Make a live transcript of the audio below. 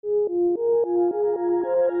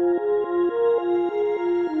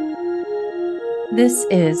This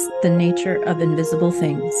is The Nature of Invisible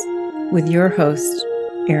Things with your host,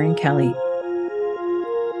 Erin Kelly.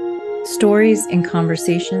 Stories and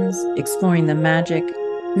conversations exploring the magic,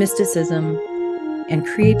 mysticism, and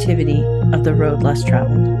creativity of the road less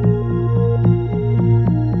traveled.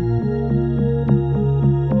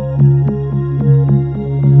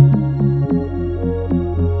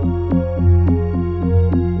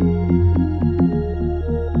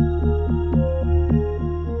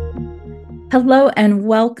 Hello and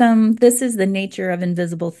welcome. This is The Nature of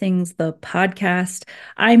Invisible Things, the podcast.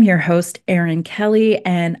 I'm your host, Erin Kelly,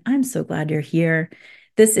 and I'm so glad you're here.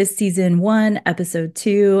 This is season 1, episode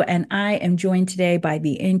 2, and I am joined today by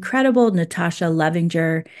the incredible Natasha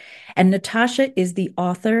Levinger. And Natasha is the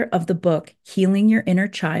author of the book, Healing Your Inner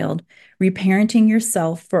Child, Reparenting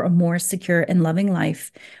Yourself for a More Secure and Loving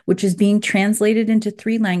Life, which is being translated into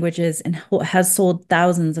 3 languages and has sold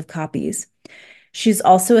thousands of copies. She's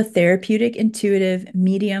also a therapeutic, intuitive,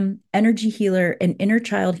 medium, energy healer, and inner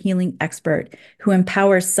child healing expert who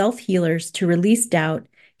empowers self healers to release doubt,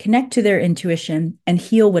 connect to their intuition, and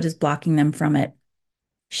heal what is blocking them from it.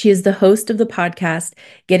 She is the host of the podcast,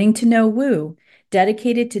 Getting to Know Woo,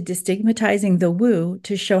 dedicated to destigmatizing the woo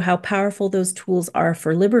to show how powerful those tools are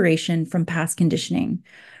for liberation from past conditioning.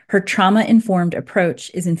 Her trauma informed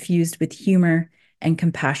approach is infused with humor and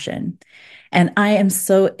compassion. And I am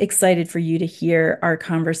so excited for you to hear our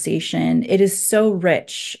conversation. It is so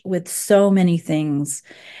rich with so many things.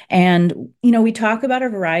 And, we talk about a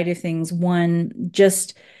variety of things. One,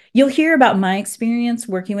 just you'll hear about my experience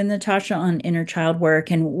working with Natasha on inner child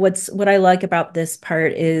work. And what I like about this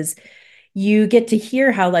part is you get to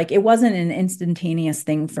hear how it wasn't an instantaneous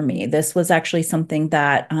thing for me. This was actually something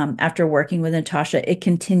that after working with Natasha, it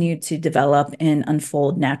continued to develop and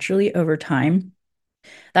unfold naturally over time.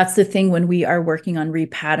 That's the thing when we are working on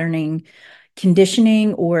repatterning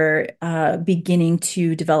conditioning or beginning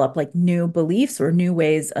to develop new beliefs or new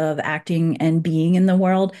ways of acting and being in the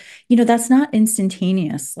world. That's not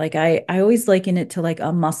instantaneous. I always liken it to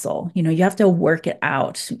a muscle. You have to work it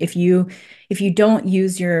out. If you don't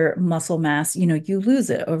use your muscle mass, you lose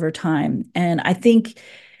it over time. And I think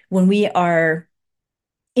when we are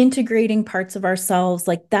integrating parts of ourselves,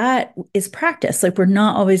 that is practice. We're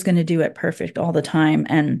not always going to do it perfect all the time.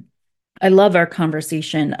 And I love our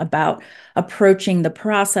conversation about approaching the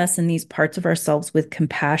process and these parts of ourselves with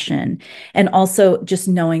compassion, and also just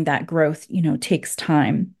knowing that growth, takes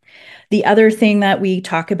time. The other thing that we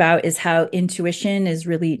talk about is how intuition is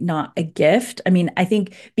really not a gift. I mean, I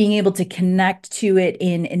think being able to connect to it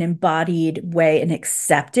in an embodied way and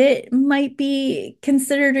accept it might be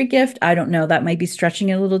considered a gift. I don't know. That might be stretching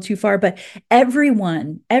it a little too far, but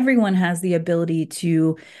everyone has the ability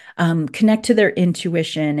to connect to their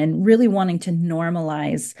intuition and really wanting to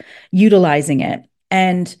normalize utilizing it.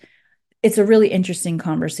 And it's a really interesting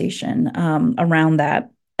conversation around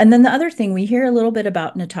that. And then the other thing, we hear a little bit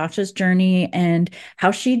about Natasha's journey and how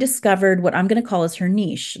she discovered what I'm going to call as her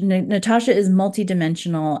niche. Natasha is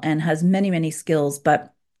multidimensional and has many, many skills,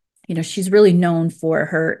 but she's really known for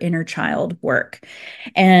her inner child work.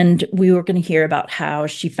 And we were going to hear about how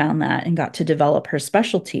she found that and got to develop her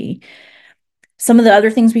specialty. Some of the other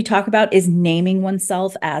things we talk about is naming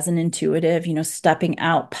oneself as an intuitive, stepping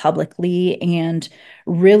out publicly and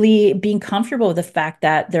really being comfortable with the fact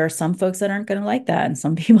that there are some folks that aren't going to like that and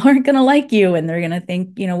some people aren't going to like you and they're going to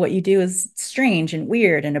think, what you do is strange and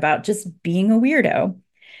weird and about just being a weirdo.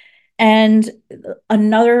 And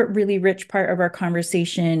another really rich part of our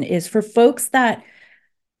conversation is for folks that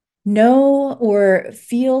know or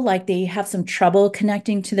feel like they have some trouble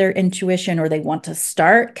connecting to their intuition or they want to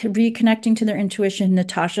start reconnecting to their intuition.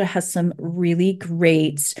 Natasha has some really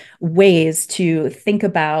great ways to think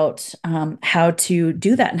about how to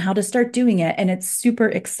do that and how to start doing it. And it's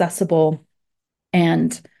super accessible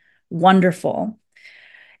and wonderful.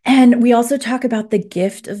 And we also talk about the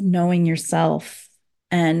gift of knowing yourself.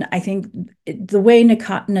 And I think the way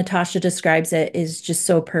Natasha describes it is just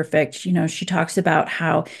so perfect. She talks about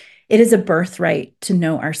how it is a birthright to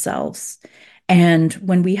know ourselves. And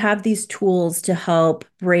when we have these tools to help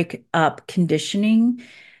break up conditioning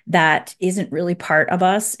that isn't really part of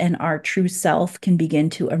us and our true self can begin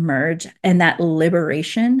to emerge, and that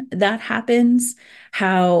liberation that happens,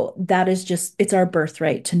 how that is just, it's our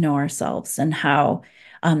birthright to know ourselves and how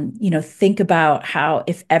think about how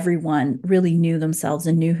if everyone really knew themselves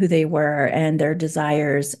and knew who they were and their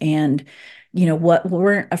desires and, what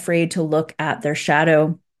weren't afraid to look at their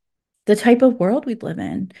shadow, the type of world we'd live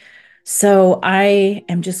in. So I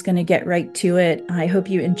am just going to get right to it. I hope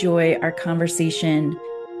you enjoy our conversation.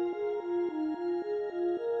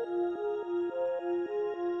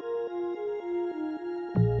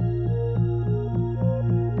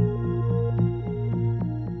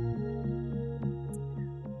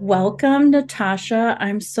 welcome, Natasha.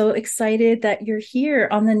 I'm so excited that you're here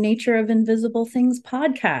on the Nature of Invisible Things Oh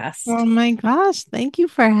podcast. my gosh, thank you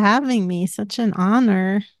for having me. Such an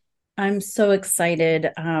honor. I'm so excited.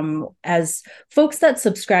 As folks that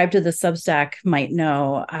subscribe to the Substack might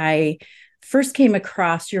know, I first came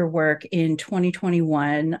across your work in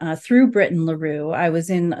 2021 through Britton LaRue. I was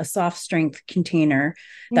in a soft strength container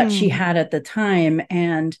that she Mm. had at the time.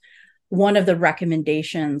 And one of the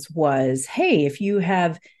recommendations was, hey, if you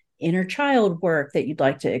have inner child work that you'd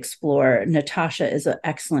like to explore, Natasha is an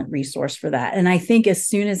excellent resource for that. And I think as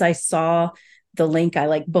soon as I saw the link, I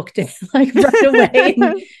like booked it like right away. And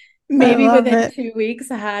I maybe love within it. 2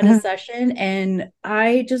 weeks I had a session. And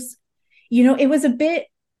I just, it was a bit,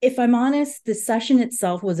 if I'm honest, the session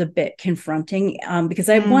itself was a bit confronting, because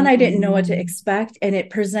I didn't know what to Mm. expect. And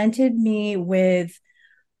it presented me with,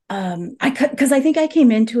 because I think I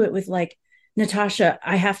came into it with like, Natasha,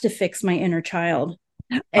 I have to fix my inner child.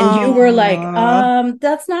 And you were like, Oh.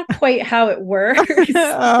 that's not quite how it works.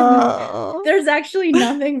 Oh. There's actually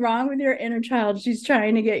nothing wrong with your inner child. She's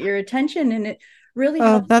trying to get your attention. And it really Oh,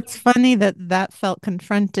 helped. that's funny that that felt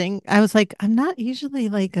confronting. I was like, I'm not usually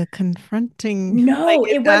like a confronting, No,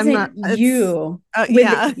 it I'm wasn't not, it's, you. oh, With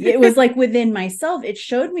yeah. it was like within myself. It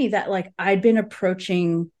showed me that like I'd been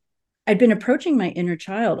approaching my inner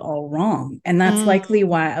child all wrong. And that's Mm. likely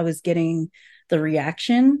why I was getting the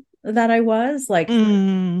reaction that I was. Like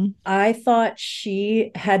Mm. I thought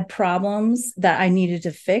she had problems that I needed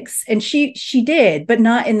to fix, and she did, but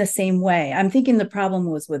not in the same way. I'm thinking the problem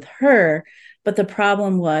was with her, but the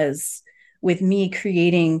problem was with me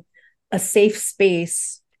creating a safe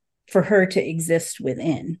space for her to exist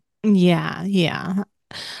within. Yeah, yeah.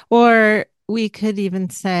 Or we could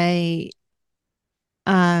even say,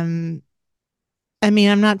 um, I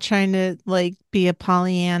mean, I'm not trying to like be a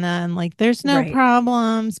Pollyanna and like there's no Right.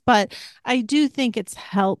 problems, but I do think it's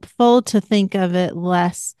helpful to think of it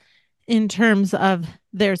less in terms of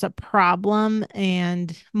there's a problem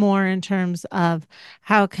and more in terms of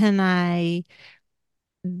how can I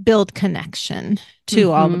build connection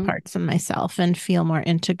to all the Mm-hmm. parts of myself and feel more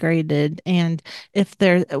integrated. And if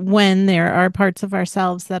there, when there are parts of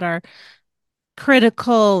ourselves that are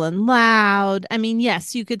critical and loud. I mean,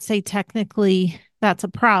 yes, you could say technically that's a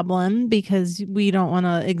problem because we don't want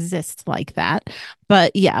to exist like that.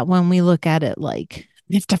 But yeah, when we look at it like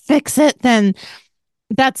we have to fix it, then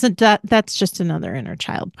that's just another inner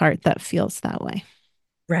child part that feels that way.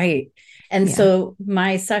 Right. And Yeah. so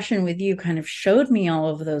my session with you kind of showed me all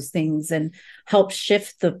of those things and helped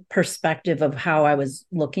shift the perspective of how I was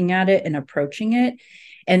looking at it and approaching it.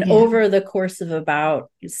 And Yeah. over the course of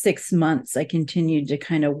about 6 months, I continued to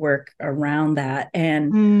kind of work around that.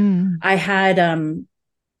 And Mm. I had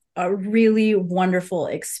a really wonderful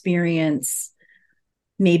experience.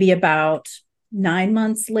 Maybe about 9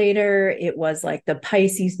 months later, it was like the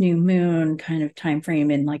Pisces new moon kind of time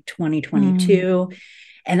frame in like Mm. 2022.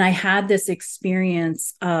 And I had this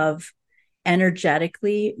experience of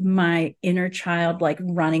energetically my inner child like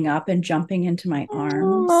running up and jumping into my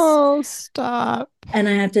arms. Oh, stop. And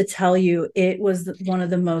I have to tell you, it was one of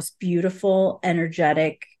the most beautiful,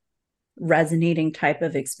 energetic, resonating type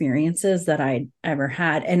of experiences that I'd ever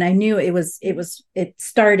had. And I knew it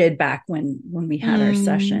started back when we had our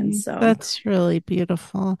session. So That's really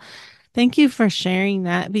beautiful. Thank you for sharing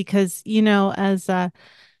that because, as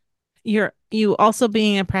you also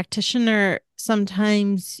being a practitioner,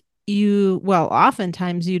 sometimes well,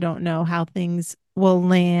 oftentimes you don't know how things will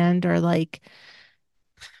land or like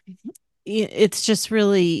it's just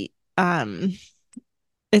really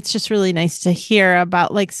it's just really nice to hear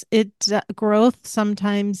about like growth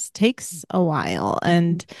sometimes takes a while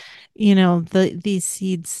and these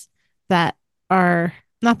seeds that are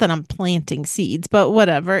not that I'm planting seeds but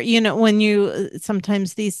whatever when you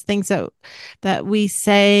sometimes these things that we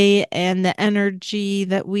say and the energy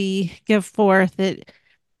that we give forth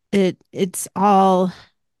it's all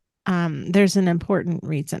there's an important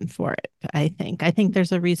reason for it. I think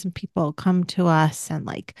there's a reason people come to us and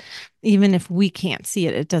like even if we can't see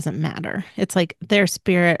it, it doesn't matter. It's like their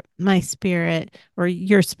spirit, my spirit, or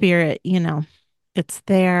your spirit, it's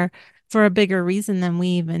there for a bigger reason than we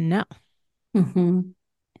even know. mhm,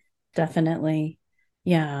 definitely.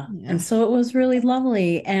 Yeah. And Yeah. so it was really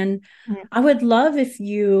lovely. And Yeah. I would love if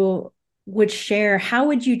you would share, how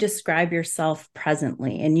would you describe yourself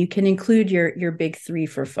presently? And you can include your big three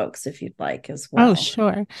for folks if you'd like as Oh, well.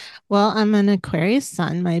 sure. Well, I'm an Aquarius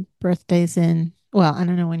sun. My birthday's in, well, I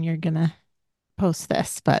don't know when you're gonna post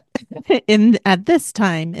this, but in at this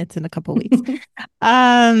time, it's in a couple weeks.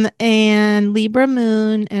 And Libra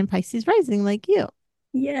moon and Pisces rising like you, right?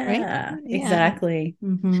 Yeah, Yeah. exactly.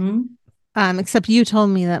 Hmm. Except you told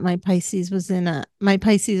me that my Pisces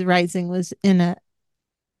rising was in a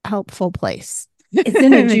helpful place.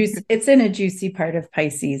 It's in a juicy part of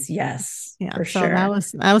Pisces. Yes, Yeah, for so sure.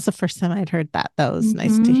 that was the first time I'd heard that. That was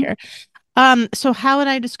nice to Hmm. hear. So how would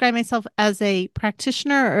I describe myself, as a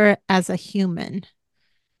practitioner or as a human?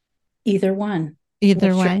 Either one.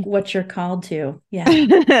 Either way. What you're called to. Yeah.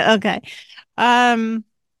 Okay. Um,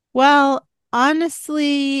 well,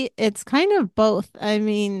 honestly, it's kind of both. I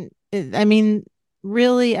mean,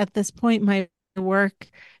 really at this point, my work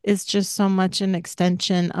is just so much an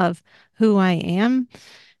extension of who I am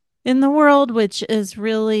in the world, which is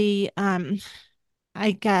really,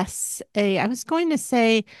 I guess, I was going to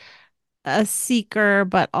say a seeker,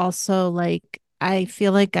 but also like I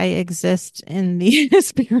feel like I exist in the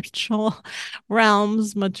spiritual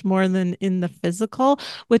realms much more than in the physical,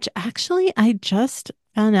 which actually I just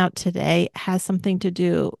found out today has something to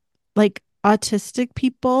do, like autistic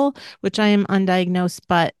people, which I am undiagnosed,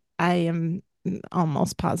 but I am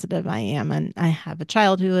almost positive I am. And I have a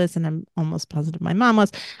child who is, and I'm almost positive my mom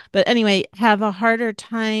was. But anyway, have a harder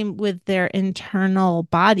time with their internal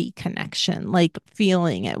body connection, like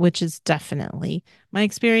feeling it, which is definitely my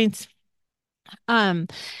experience. Um,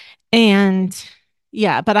 and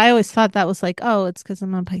yeah, but I always thought that was like, oh, it's because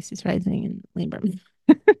I'm a Pisces rising in Libra.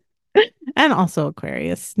 And also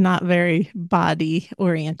Aquarius, not very body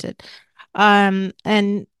oriented. And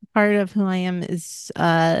part of who I am is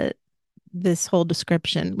this whole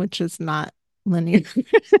description, which is not linear.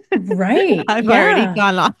 Right. I've already Yeah.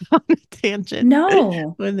 gone off on a tangent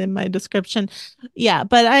No. within my description. Yeah,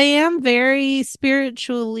 but I am very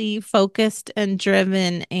spiritually focused and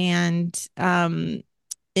driven and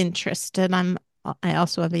interested. I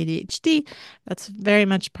also have ADHD. That's very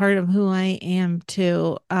much part of who I am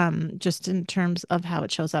too, just in terms of how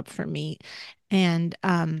it shows up for me. And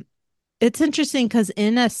it's interesting because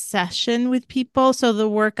in a session with people, so the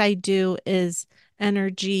work I do is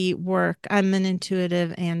energy work. I'm an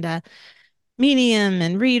intuitive and a medium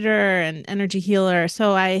and reader and energy healer.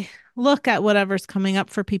 So I look at whatever's coming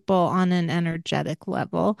up for people on an energetic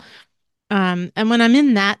level. And when I'm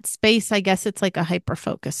in that space, I guess it's like a hyper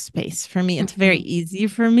focused space. For me, it's very Mhm. easy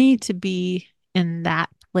for me to be in that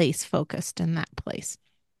place, focused in that place.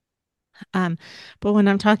 Um, but when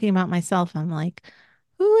I'm talking about myself, I'm like,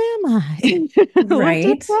 who am I? What does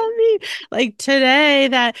Right. that mean? Like today,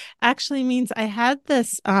 that actually means I had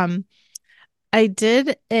this I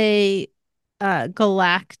did a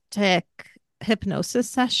galactic hypnosis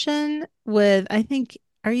session with, I think,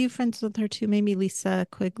 are you friends with her too? Maybe Lisa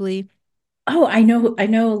Quigley. Oh, I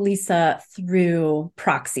know Lisa through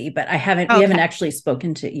proxy, but we haven't Okay. actually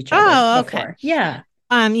spoken to each other Oh, okay. before. Yeah.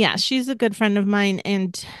 Yeah, she's a good friend of mine,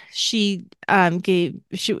 and she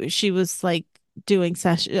was like doing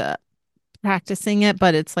session practicing it,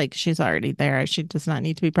 but it's like she's already there. She does not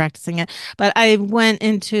need to be practicing it. But I went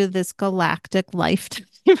into this galactic lifetime.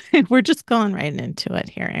 We're just going right into it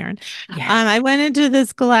here, Aaron. Yeah. I went into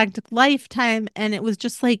this galactic lifetime, and it was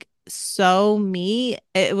just like so me.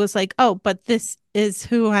 It was like, oh, but this is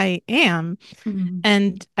who I am. Mhm.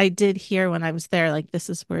 And I did hear when I was there, like, this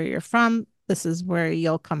is where you're from. This is where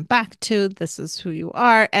you'll come back to. This is who you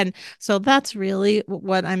are. And so that's really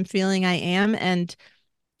what I'm feeling I am. And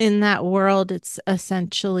in that world, it's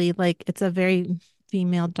essentially like it's a very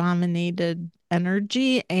female dominated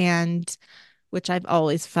energy, and which I've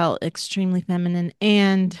always felt extremely feminine.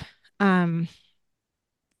 And um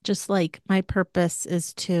just like my purpose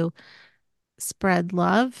is to spread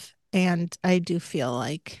love. And I do feel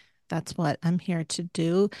like that's what I'm here to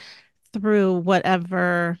do through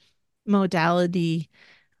whatever modality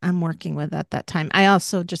I'm working with at that time. I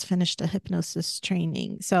also just finished a hypnosis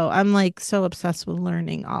training. So I'm like so obsessed with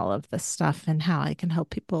learning all of this stuff and how I can help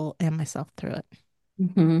people and myself through it.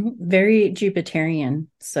 Very Jupiterian.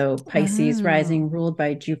 So Pisces Oh, rising ruled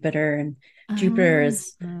by Jupiter, and Jupiter ah,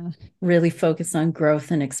 is really focused on growth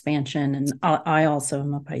and expansion. And I also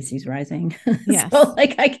am a Pisces rising. So yes.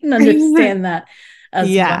 like I can understand that as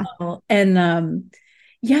Yeah. well. And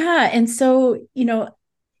yeah, and so,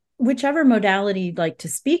 whichever modality you'd like to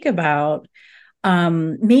speak about,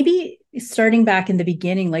 maybe starting back in the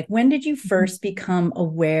beginning, like when did you Mhm. first become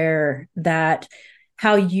aware that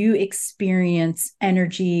how you experience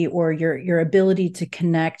energy or your ability to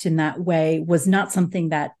connect in that way was not something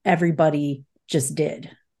that everybody just did?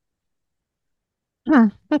 Huh,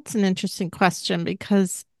 that's an interesting question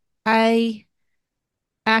because I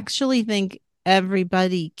actually think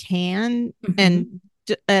everybody can Mm-hmm.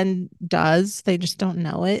 and does. They just don't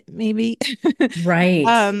know it, maybe. Right.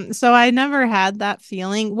 So I never had that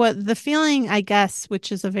feeling. What the feeling, I guess,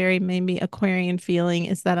 which is a very maybe Aquarian feeling,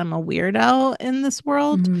 is that I'm a weirdo in this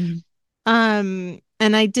world. Mm. And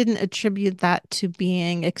I didn't attribute that to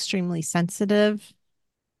being extremely sensitive.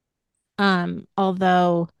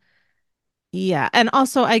 Although, yeah. And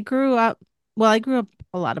also I grew up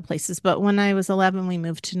a lot of places, but when I was 11, we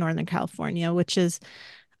moved to Northern California, which is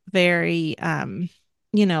very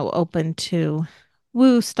open to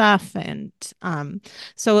woo stuff. And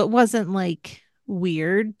so it wasn't like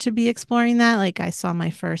weird to be exploring that. Like I saw my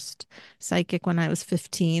first psychic when I was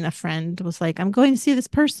 15. A friend was like, I'm going to see this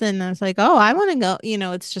person. And I was like, oh, I want to go.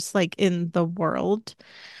 It's just like in the world.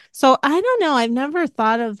 So I don't know. I've never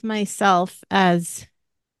thought of myself as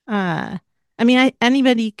uh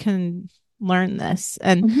anybody can learn this.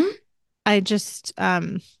 And Hmm. I just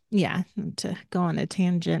yeah, to go on a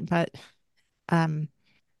tangent, but um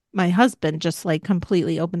my husband just like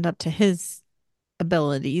completely opened up to his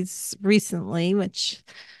abilities recently, which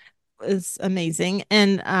is amazing.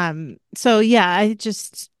 And so yeah,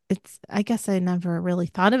 I guess I never really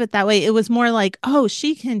thought of it that way. It was more like, oh,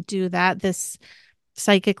 she can do that, this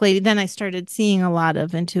psychic lady. Then I started seeing a lot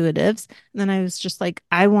of intuitives. And then I was just like,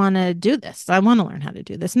 I want to do this. I want to learn how to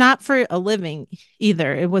do this. Not for a living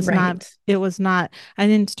either. Right. It was not, I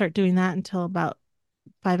didn't start doing that until about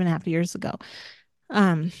 5.5 years ago.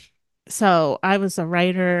 Um, so I was a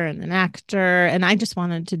writer and an actor, and I just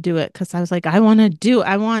wanted to do it because I was like, I want to do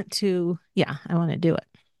it.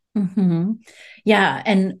 Hmm. Yeah.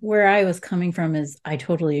 And where I was coming from is I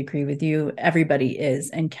totally agree with you. Everybody is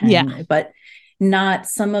and Yeah. can, but not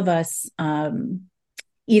some of us,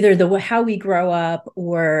 either the how we grow up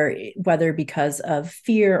or whether because of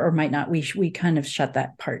fear or might not, we kind of shut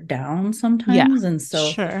that part down Yeah. sometimes. And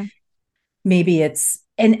so Sure. maybe it's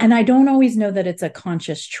and I don't always know that it's a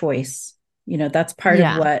conscious choice. That's part of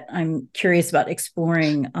Yeah. what I'm curious about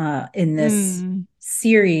exploring in this Mm,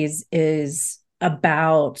 series is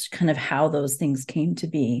about kind of how those things came to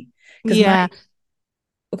be. Because my yeah.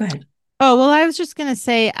 oh, go ahead. Oh, well, I was just gonna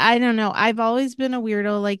say, I don't know. I've always been a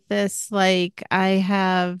weirdo like this. Like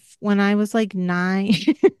when I was like 9,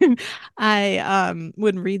 I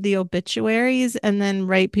would read the obituaries and then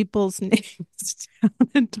write people's names down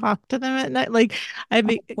and talk to them at night. Like I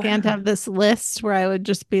Oh, began to wow. have this list where I would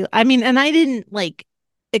just be, and I didn't like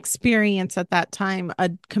experience at that time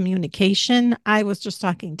a communication. I was just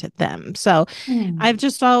talking to them. So I've Hmm.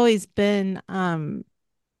 just always been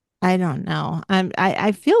I don't know.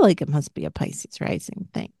 I feel like it must be a Pisces rising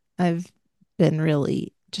thing. I've been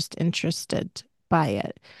really just interested by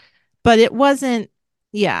it. But it wasn't,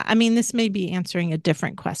 yeah, this may be answering a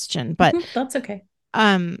different question, but Mhm, that's okay.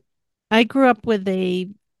 um I grew up with a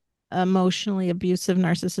emotionally abusive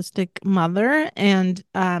narcissistic mother, and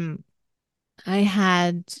I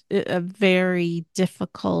had a very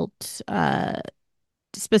difficult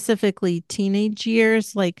specifically teenage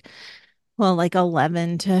years, like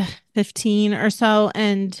 11 to 15 or so.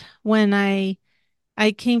 And when I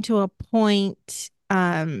came to a point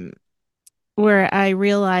where I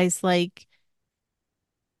realized like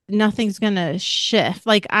nothing's going to shift.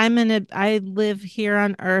 Like I live here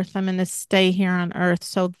on earth. I'm going to stay here on earth.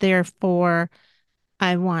 So therefore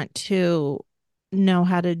I want to know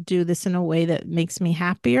how to do this in a way that makes me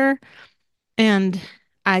happier. And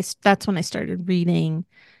that's when I started reading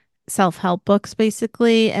self-help books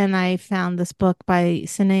basically, and I found this book by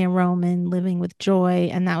Sanaya Roman, Living with Joy,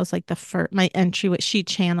 and that was like the first my entry. What she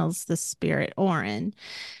channels the spirit Orin,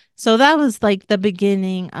 so that was like the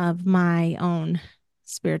beginning of my own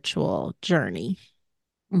spiritual journey.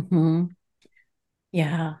 Hmm.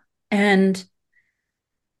 Yeah. And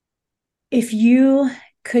if you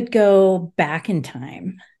could go back in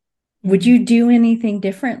time, would Mm. you do anything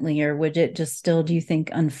differently or would it just still, do you think,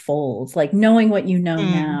 unfolds? Like knowing what you know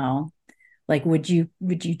Mm. now, like would you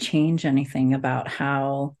change anything about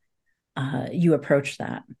how you approach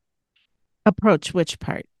that? Approach which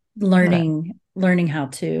part? Uh, Learning how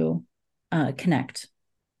to connect.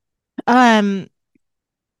 um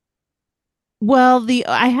well, the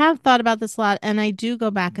I have thought about this a lot, and I do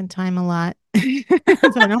go back in time a lot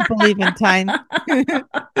because I don't believe in time.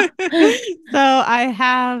 So I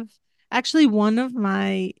have actually one of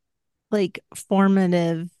my like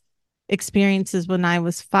formative experiences when I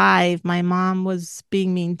was 5. My mom was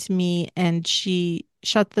being mean to me, and she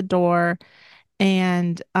shut the door,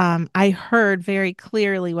 and I heard very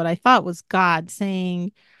clearly what I thought was God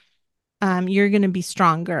saying, "You're going to be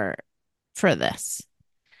stronger for this."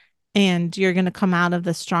 And you're going to come out of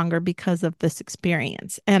this stronger because of this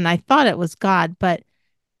experience. And I thought it was God, but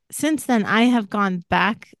since then I have gone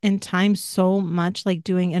back in time so much, like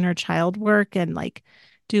doing inner child work and like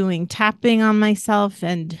doing tapping on myself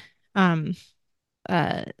and um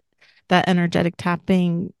uh that energetic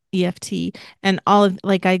tapping EFT and all of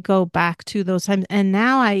like I go back to those times, and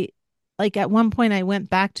now like at one point I went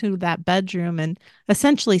back to that bedroom and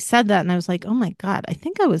essentially said that. And I was like, oh my God, I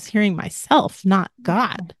think I was hearing myself, not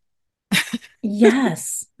God.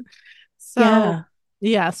 Yes. So Yeah.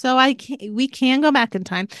 yeah, so we can go back in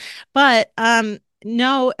time. But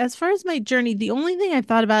no, as far as my journey, the only thing I've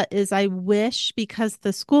thought about is I wish because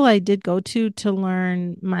the school I did go to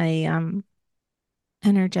learn my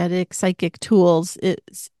energetic psychic tools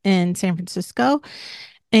is in San Francisco.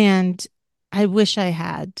 And I wish I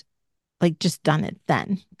had like just done it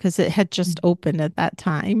then because it had just opened at that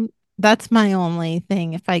time. That's my only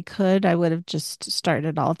thing. If I could, I would have just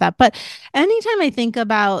started all of that. But anytime I think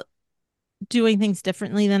about doing things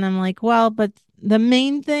differently, then I'm like, well, but the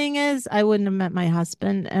main thing is I wouldn't have met my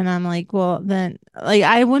husband. And I'm like, well, then like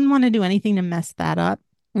I wouldn't want to do anything to mess that up.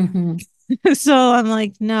 Hmm. So I'm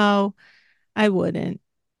like, no, I wouldn't.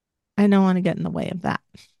 I don't want to get in the way of that.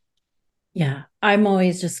 Yeah. I'm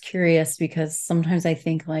always just curious because sometimes I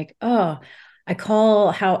think like, oh, I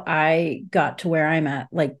call how I got to where I'm at,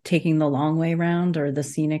 like taking the long way round or the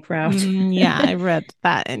scenic route. Yeah, I read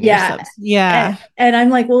that in your Yeah. subs. Yeah. And I'm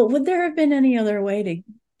like, well, would there have been any other way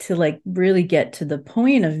to like really get to the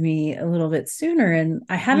point of me a little bit sooner? And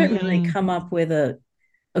I haven't really Mm, come up with a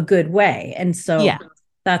good way. And yeah. so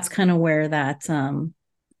that's kind of where that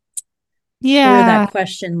Yeah.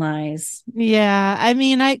 question lies. Yeah. I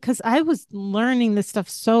mean, because I was learning this stuff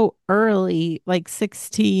so early, like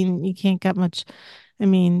 16, you can't get much. I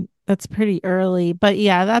mean, that's pretty early. But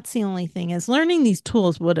yeah, that's the only thing is learning these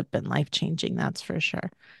tools would have been life changing. That's for sure.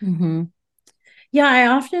 Hmm. Yeah, I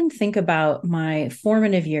often think about my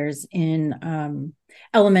formative years in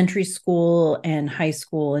elementary school and high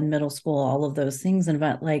school and middle school, all of those things, and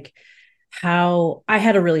about like how I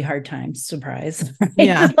had a really hard time, surprise, right?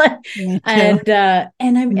 Yeah. Like, Me too. and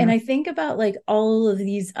Yeah. I think about like all of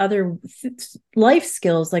these other life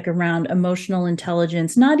skills, like around emotional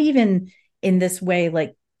intelligence, not even in this way,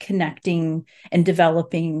 like connecting and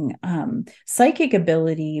developing psychic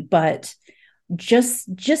ability, but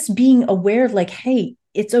just being aware of like, hey,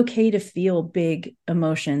 it's okay to feel big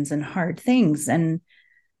emotions and hard things. And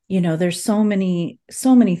there's so many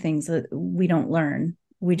things that we don't learn.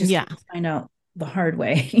 We just Yeah. find out the hard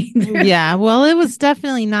way either. Yeah, well, it was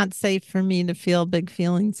definitely not safe for me to feel big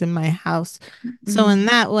feelings in my house. So Mm, in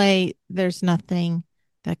that way, there's nothing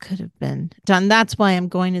that could have been done. That's why I'm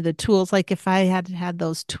going to the tools. Like if I had had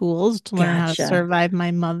those tools to learn how to gotcha. survive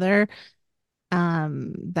my mother,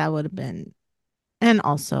 that would have been, and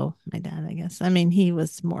also my dad, I guess. I mean, he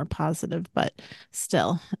was more positive, but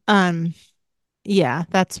still. Um, yeah,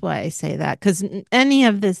 that's why I say that because any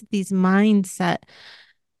of these mindset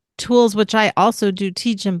tools, which I also do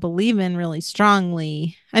teach and believe in really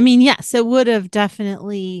strongly. I mean, yes, it would have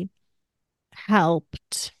definitely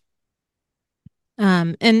helped.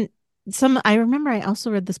 And I remember I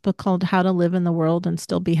also read this book called How to Live in the World and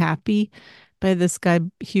Still Be Happy by this guy,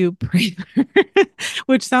 Hugh Prather,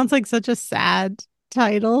 which sounds like such a sad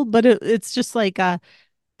title, but it's just like I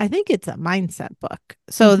think it's a mindset book.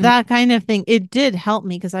 So Mhm. that kind of thing, it did help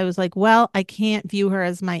me because I was like, well, I can't view her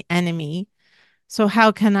as my enemy. So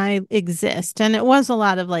how can I exist? And it was a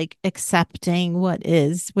lot of like accepting what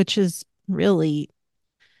is, which is really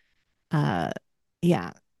uh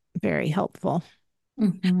yeah, very helpful.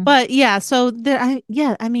 Mhm. But yeah, so there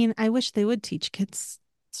I mean, I wish they would teach kids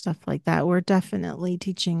stuff like that. We're definitely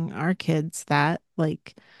teaching our kids that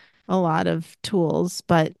like a lot of tools,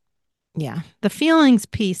 but yeah, the feelings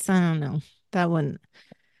piece, I don't know. That one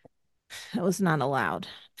that was not allowed.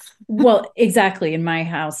 Well, exactly. In my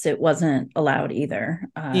house, it wasn't allowed either.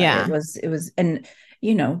 It Yeah. was, it was, and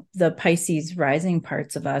the Pisces rising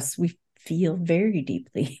parts of us, we feel very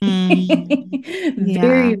deeply, Mm,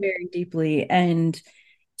 very, yeah. very deeply. And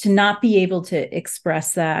to not be able to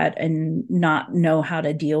express that and not know how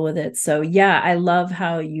to deal with it. So, yeah, I love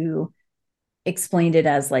how you explained it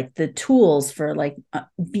as like the tools for like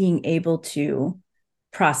being able to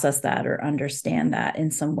process that or understand that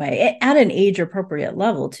in some way at an age appropriate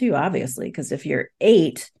level too, obviously, because if you're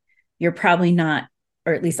 8, you're probably not,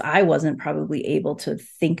 or at least I wasn't probably able to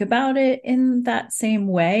think about it in that same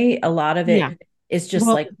way. A lot of Yeah. it is just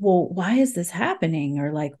Well, like, well, why is this happening,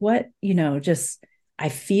 or like what, just I yeah.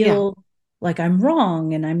 feel like I'm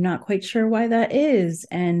wrong and I'm not quite sure why that is,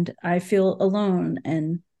 and I feel alone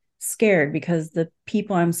and scared because the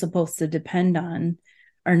people I'm supposed to depend on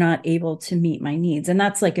are not able to meet my needs. And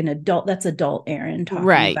that's like that's adult Aaron talking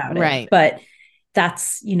Right, about it. right. But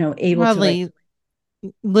that's, able to like, Probably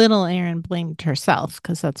little Erin blamed herself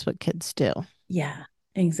because that's what kids do. yeah,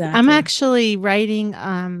 I'm exactly. actually writing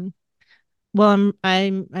well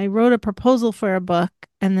I wrote a proposal for a book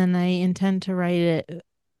and then I intend to write it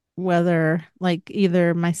whether like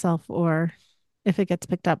either myself or if it gets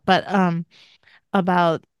picked up, but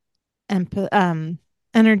about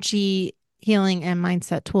energy healing and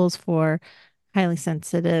mindset tools for highly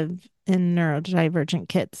sensitive and neurodivergent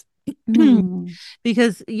kids. Mm,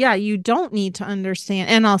 Because yeah, you don't need to understand,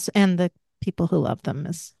 and also and the people who love them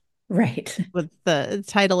is right. what the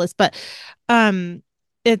title is, but um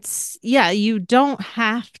it's yeah, you don't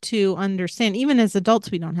have to understand. Even as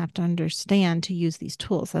adults, we don't have to understand to use these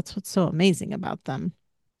tools. That's what's so amazing about them.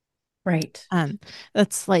 Right. um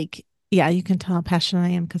that's like, yeah, you can tell how passionate I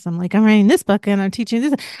am because I'm like, I'm writing this book and I'm teaching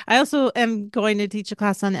this. I also am going to teach a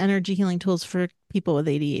class on energy healing tools for people with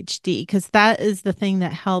ADHD, because that is the thing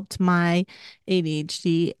that helped my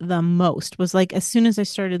ADHD the most. Was like, as soon as I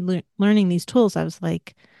started learning these tools, I was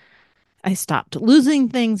like, I stopped losing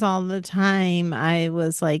things all the time. I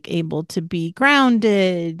was like able to be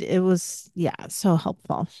grounded. It was, yeah, so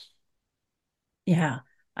helpful. Yeah.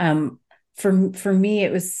 Um, for me,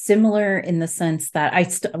 it was similar in the sense that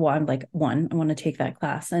well, I'm like, one, I want to take that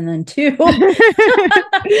class, and then two,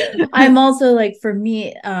 I'm also like, for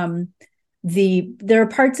me, there are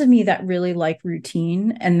parts of me that really like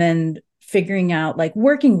routine, and then figuring out like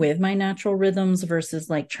working with my natural rhythms versus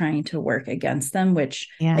like trying to work against them, which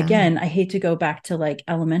Yeah. again, I hate to go back to like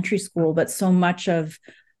elementary school, but so much of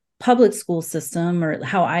public school system, or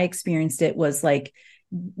how I experienced it, was like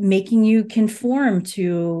making you conform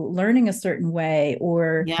to learning a certain way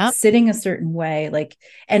or Yep. sitting a certain way, like,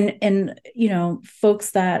 and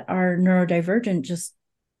folks that are neurodivergent just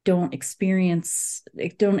don't experience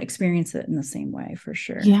it in the same way, for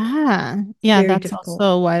sure. Yeah. Yeah. Very That's difficult.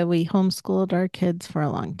 also why we homeschooled our kids for a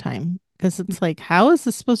long time. Because it's like, how is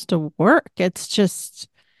this supposed to work? It's just,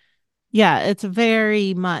 yeah, it's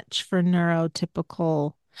very much for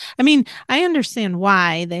neurotypical. I mean, I understand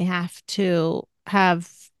why they have to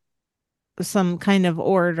have some kind of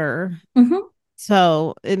order. Mm-hmm.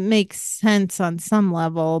 So it makes sense on some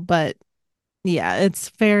level, but yeah, it's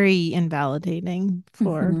very invalidating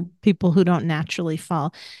for Mm-hmm. people who don't naturally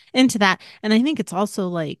fall into that. And I think it's also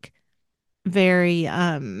like very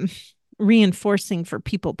reinforcing for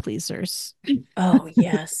people pleasers. Oh,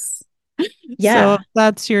 yes. So if Yeah.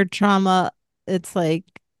 that's your trauma, it's like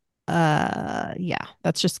yeah,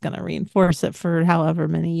 that's just going to reinforce it for however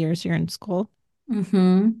many years you're in school.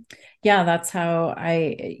 Mm-hmm. Yeah, that's how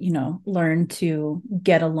I, learned to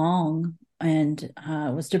get along, and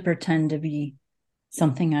was to pretend to be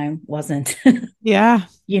something I wasn't. Yeah.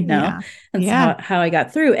 you know, Yeah. that's Yeah. how I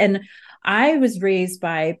got through. And I was raised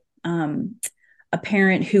by a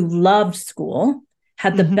parent who loved school,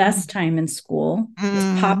 had the Hmm. best time in school, was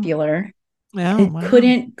Mm. popular, Oh, and wow.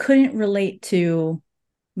 couldn't relate to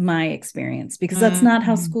my experience because that's not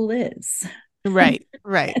how Mm. school is. Right.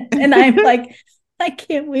 Right. And I'm like, I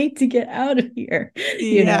can't wait to get out of here,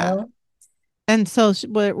 you Yeah. know? And so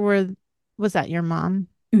was that your mom?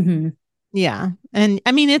 Mm-hmm. Yeah. And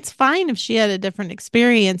I mean, it's fine if she had a different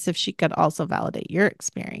experience, if she could also validate your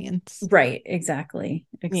experience. Right. Exactly.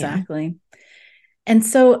 Yeah. Exactly. And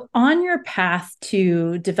so, on your path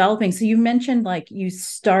to developing, so you mentioned like you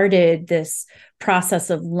started this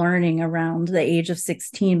process of learning around the age of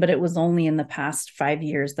 16, but it was only in the past 5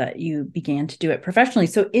 years that you began to do it professionally.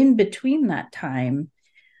 So, in between that time,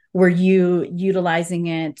 were you utilizing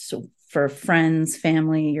it for friends,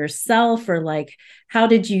 family, yourself, or like how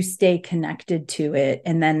did you stay connected to it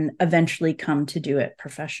and then eventually come to do it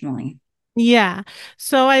professionally? Yeah.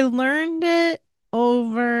 So I learned it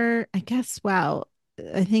over, I guess, wow,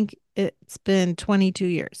 I think it's been 22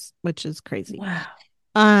 years, which is crazy. Wow.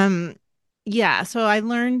 Um, yeah, so I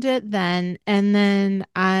learned it then, and then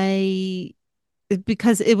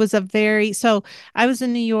because it was a very, so I was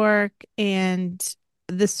in New York, and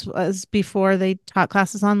this was before they taught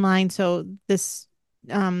classes online. So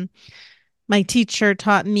um, my teacher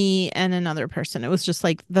taught me and another person. It was just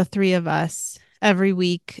like the three of us every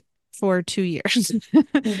week for 2 years.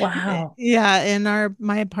 Wow. Yeah, in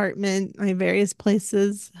my apartment, my various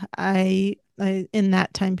places, I in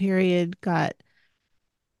that time period got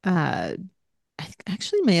uh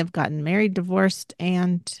actually may have gotten married, divorced,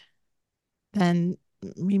 and then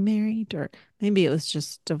remarried, or maybe it was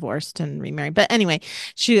just divorced and remarried. But anyway,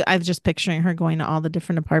 I was just picturing her going to all the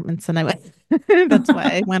different apartments, and I went that's why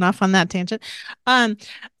I went off on that tangent. Um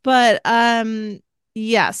but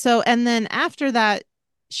yeah, so and then after that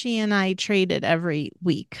she and I traded every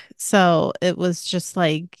week. So it was just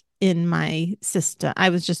like in my system. I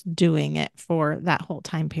was just doing it for that whole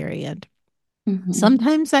time period. Mhm.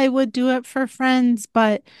 Sometimes I would do it for friends,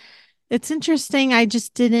 but it's interesting. I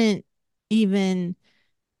just didn't even,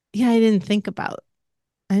 yeah, I didn't think about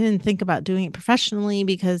doing it professionally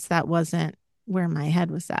because that wasn't where my head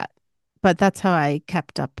was at. But that's how I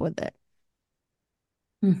kept up with it.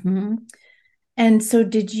 Hmm. And so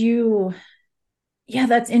did you, yeah,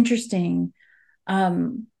 that's interesting.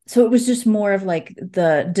 So it was just more of like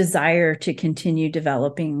the desire to continue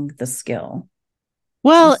developing the skill.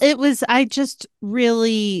 Well, I just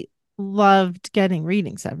really loved getting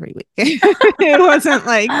readings every week. It wasn't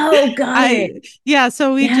like Oh, got it. yeah,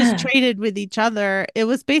 so we just Yeah. traded with each other. It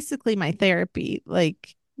was basically my therapy.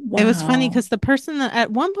 Like, it was funny Wow. because the person that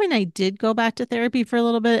at one point I did go back to therapy for a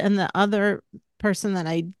little bit, and the other person that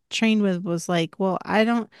I trained with was like, well, I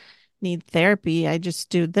don't need therapy. I just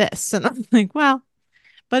do this. And I'm like, well,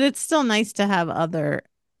 but it's still nice to have other.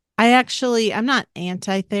 I'm not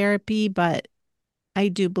anti-therapy, but I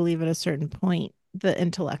do believe at a certain point the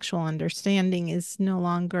intellectual understanding is no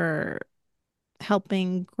longer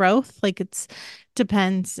helping growth. Like, it's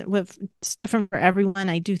depends with from for everyone.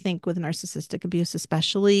 I do think with narcissistic abuse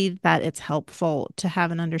especially that it's helpful to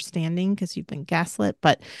have an understanding because you've been gaslit,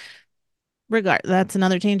 but that's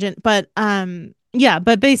another tangent. But yeah,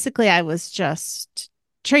 but basically I was just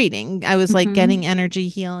trading. I was like Hmm. getting energy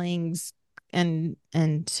healings and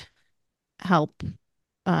help.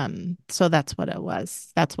 So that's what it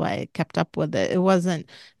was. That's why I kept up with it. It wasn't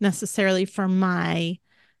necessarily for my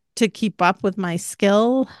to keep up with my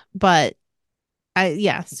skill, but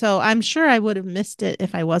yeah, so I'm sure I would have missed it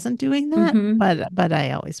if I wasn't doing that, Hmm. but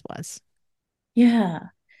I always was. Yeah.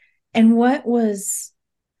 And what was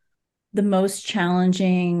the most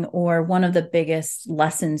challenging or one of the biggest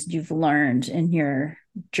lessons you've learned in your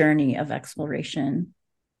journey of exploration?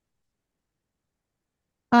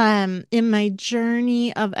 In my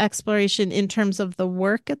journey of exploration in terms of the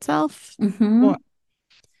work itself, or Hmm.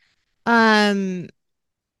 um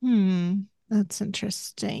that's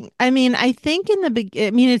interesting. I mean, I think in the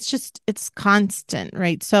I mean, it's constant,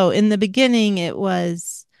 right? So in the beginning it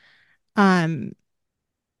was um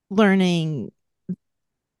learning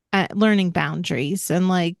learning boundaries and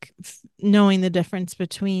like knowing the difference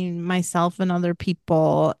between myself and other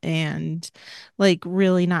people, and like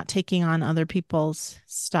really not taking on other people's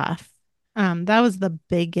stuff. That was the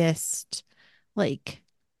biggest, like,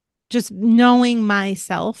 just knowing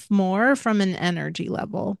myself more from an energy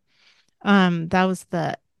level. That was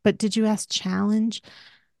the But did you ask challenge?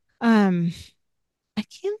 Um, I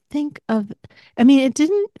can't think of, I mean, it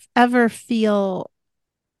didn't ever feel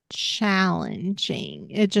challenging.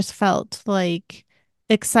 It just felt like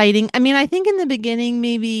exciting. I mean, I think in the beginning,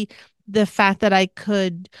 maybe the fact that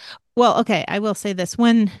well, okay, I will say this.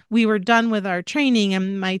 When we were done with our training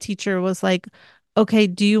and my teacher was like, okay,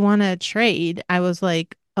 do you want to trade? I was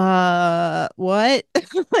like, what?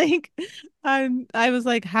 Like, I was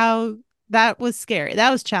like, how? That was scary.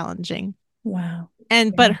 That was challenging. Wow.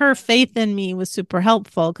 But Yeah. her faith in me was super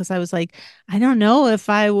helpful because I was like, I don't know if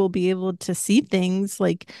I will be able to see things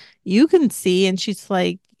like you can see. And she's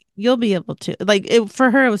like, you'll be able to. Like, for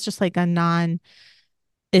her, it was just like a non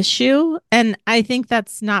issue. And I think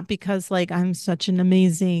that's not because like I'm such an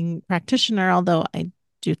amazing practitioner, although I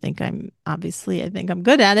think I'm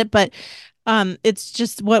good at it, but it's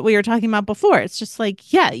just what we were talking about before. It's just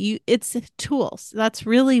like, yeah, it's tools. That's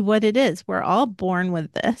really what it is. We're all born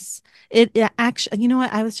with this. It actually, you know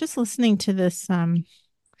what? I was just listening to this uh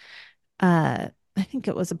I think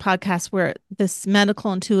it was a podcast where this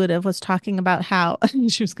medical intuitive was talking about how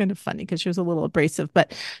she was kind of funny because she was a little abrasive,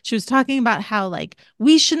 but she was talking about how like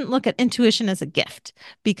we shouldn't look at intuition as a gift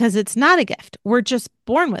because it's not a gift. We're just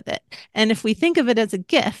born with it. And if we think of it as a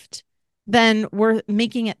gift, then we're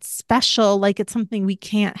making it special, like it's something we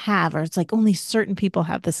can't have, or it's like only certain people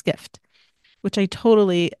have this gift, which I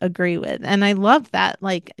totally agree with. And I love that.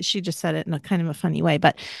 Like she just said it in a kind of a funny way,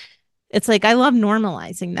 but it's like I love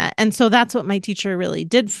normalizing that. And so that's what my teacher really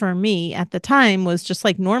did for me at the time, was just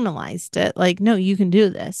like normalized it. Like, no, you can do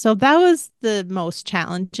this. So that was the most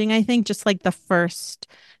challenging, I think. Just like the first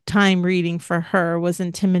time reading for her was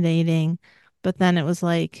intimidating, but then it was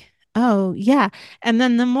like, oh yeah. And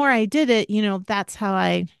then the more I did it, that's how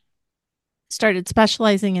I started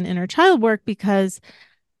specializing in inner child work, because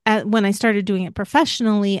when I started doing it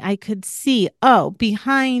professionally, I could see, oh,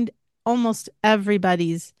 behind almost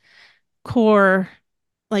everybody's core,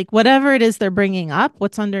 like whatever it is they're bringing up,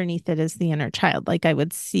 what's underneath it is the inner child. Like I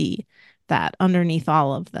would see that underneath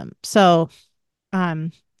all of them. So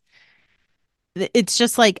um it's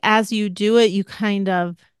just like as you do it, you kind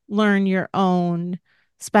of learn your own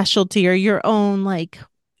specialty or your own like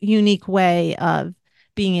unique way of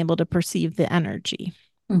being able to perceive the energy.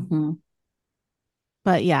 Hmm.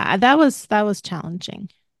 But yeah, that was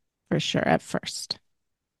challenging for sure at first.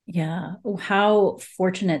 Yeah. How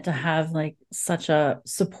fortunate to have like such a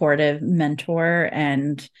supportive mentor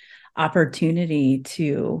and opportunity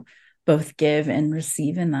to both give and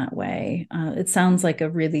receive in that way. It sounds like a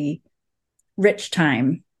really rich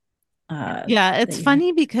time Yeah, that it's you had.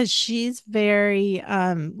 funny because she's very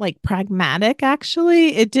like pragmatic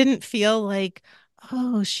actually. It didn't feel like,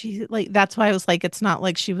 oh, she like that's why I was like it's not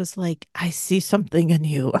like she was like I see something in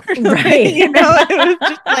you or something, Right. It was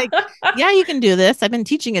just like, yeah, you can do this. I've been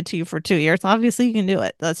teaching it to you for 2 years. Obviously you can do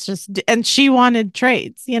it. And she wanted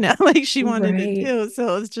trades, like she wanted it Right. too.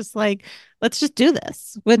 So it was just like let's just do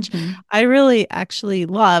this, which Mhm. I really actually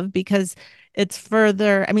love because it's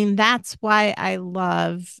further, I mean, that's why I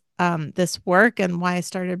love this work and why I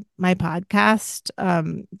started my podcast,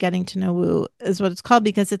 Getting to Know Woo is what it's called,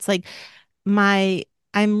 because it's like my,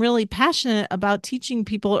 I'm really passionate about teaching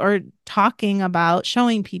people or talking about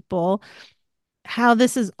showing people how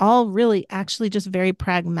this is all really actually just very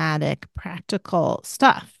pragmatic, practical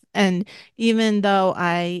stuff. And even though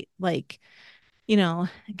I like,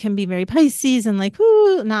 can be very Pisces and like,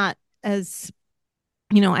 whoo, not as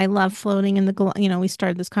I love floating in we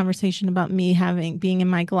started this conversation about me being in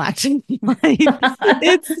my galactic light.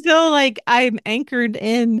 It's still like I'm anchored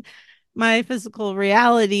in my physical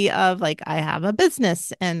reality of like I have a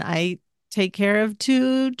business and I take care of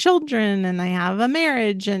 2 children and I have a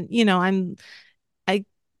marriage and I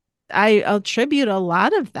I attribute a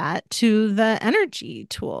lot of that to the energy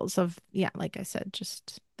tools of, yeah, like I said,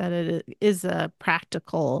 just that it is a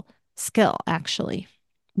practical skill actually.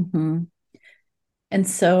 Mhm. And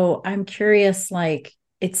so I'm curious, like,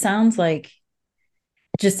 it sounds like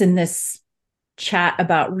just in this chat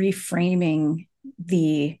about reframing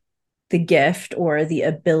the the gift or the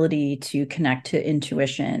ability to connect to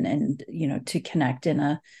intuition and to connect in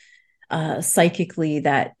a psychically,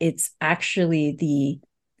 that it's actually the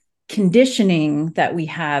conditioning that we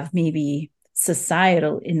have, maybe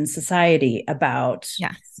societal in society, about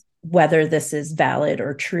Yes. whether this is valid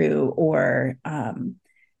or true, or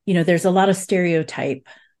there's a lot of stereotype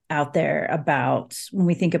out there about when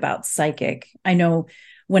we think about psychic. I know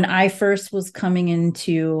when I first was coming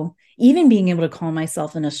into, even being able to call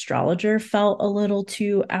myself an astrologer felt a little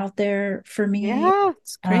too out there for me. Yeah,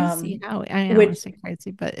 it's crazy um how I don't want which to say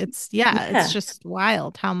crazy, but yeah, it's Yeah, just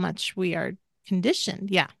wild how much we are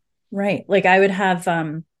conditioned. Yeah. right. Like I would have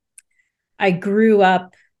I grew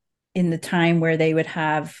up in the time where they would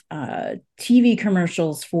have TV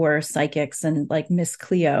commercials for psychics, and like Miss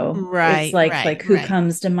Cleo, it's Right, like right, who right.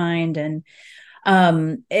 comes to mind. And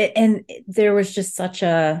there was just such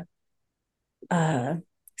a uh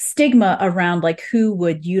stigma around like who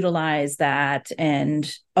would utilize that, and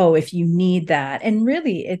oh, if you need that. And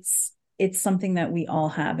really it's something that we all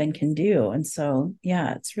have and can do. And so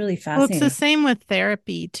yeah, it's really Well, it's the fascinating. same with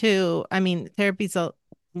therapy too. I mean, therapy's a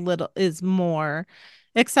little is more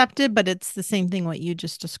accepted, but it's the same thing what you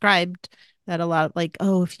just described, that a lot of like,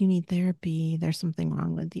 oh, if you need therapy, there's something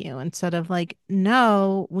wrong with you. Instead of like,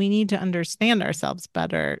 no, we need to understand ourselves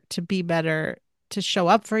better, to be better, to show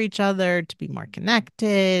up for each other, to be more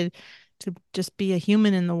connected, to just be a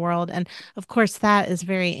human in the world. And of course, that is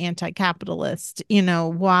very anti-capitalist.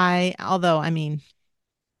 Why? Although, I mean,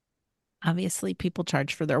 obviously people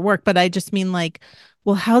charge for their work, but I just mean like,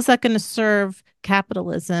 well, how's that going to serve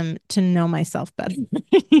capitalism to know myself better?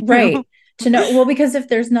 you Right. know? To know, well, because if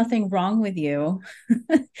there's nothing wrong with you,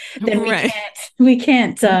 then we Right.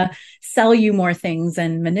 can't sell you more things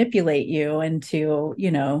and manipulate you into,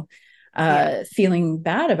 Yeah. feeling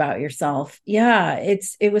bad about yourself. Yeah,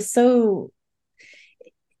 it's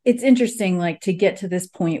interesting, like, to get to this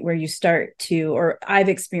point where you start to, or I've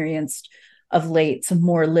experienced of late, some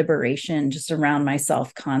more liberation just around my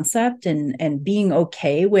self concept, and being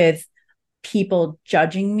okay with people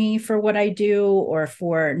judging me for what I do or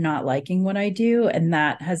for not liking what I do. And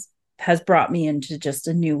that has brought me into just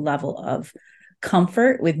a new level of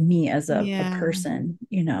comfort with me as a Yeah. person,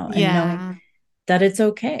 and knowing Yeah. that it's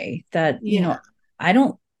okay, that, Yeah. I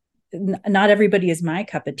don't, not everybody is my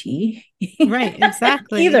cup of tea Right.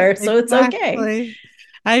 Exactly. either. So it's okay. Exactly.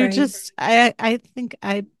 Right. I think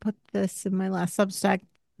I put this in my last Substack,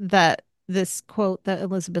 that this quote that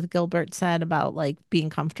Elizabeth Gilbert said about like being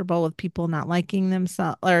comfortable with people not liking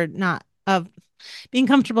themselves, or not of being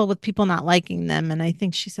comfortable with people not liking them. And I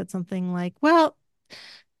think she said something like, well,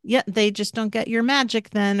 yeah, they just don't get your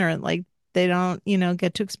magic then, or like they don't,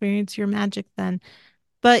 get to experience your magic then.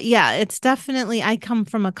 But yeah, it's definitely, I come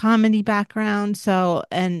from a comedy background. So,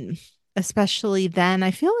 and especially then,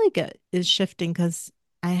 I feel like it is shifting because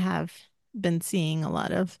I have been seeing a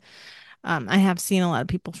lot of, I have seen a lot of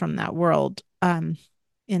people from that world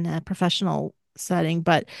in a professional setting.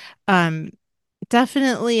 But um,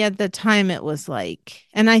 definitely at the time, it was like,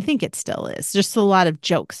 and I think it still is, just a lot of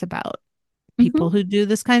jokes about people Hmm. who do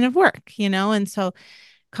this kind of work, and so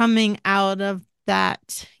coming out of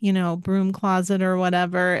that, broom closet or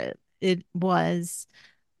whatever, it was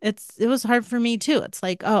it was hard for me too. It's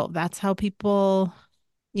like, oh, that's how people,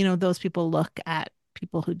 those people look at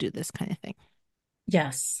people who do this kind of thing.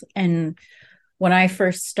 Yes. And when I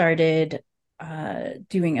first started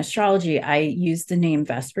doing astrology, I used the name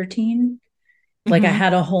Vespertine. Like I Hmm.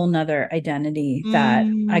 had a whole nother identity that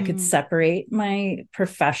I could Mm, separate my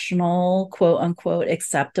professional, quote unquote,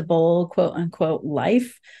 acceptable, quote unquote,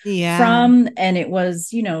 life yeah. from. And it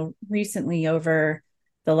was, recently over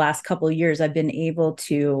the last couple of years, I've been able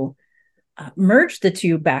to merge the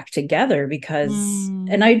two back together because,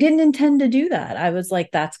 and Mm, I didn't intend to do that. I was like,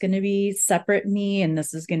 that's going to be separate me, and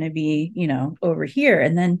this is going to be, over here.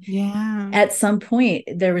 And then yeah. at some point,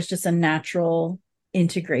 there was just a natural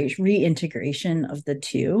reintegration of the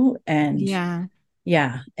two. And Yeah.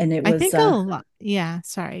 yeah, and it I was, think a lot. Yeah.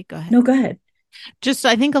 Sorry. Go ahead. no, go ahead. Just,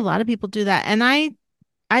 I think a lot of people do that. And I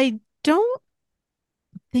don't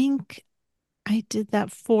think I did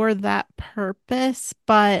that for that purpose,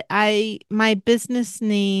 but my business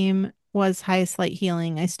name was Highest Light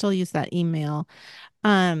Healing. I still use that email.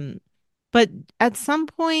 Um, but at some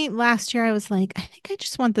point last year, I was like, I think I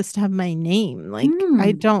just want this to have my name. Like,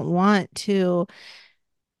 I Hmm. don't want to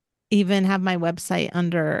even have my website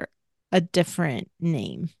under a different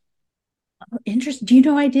name. Interesting. Do you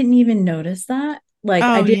know I didn't even notice that? Like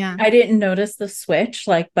Oh, yeah. I didn't notice the switch,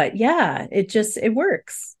 like, but yeah, it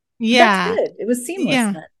works. That's Yeah. good. It was seamless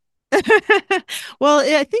Yeah. then. Well,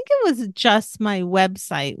 I think it was just my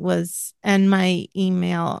website was and my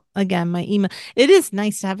email. Again, my email. It is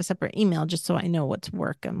nice to have a separate email just so I know what's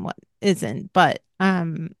work and what isn't.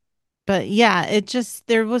 But yeah, it just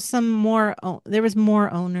there was more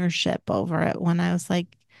ownership over it when I was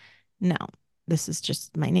like, no, this is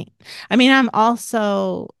just my name. I mean, I'm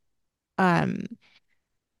also um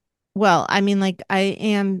well, I mean, like I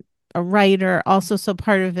am a writer also, so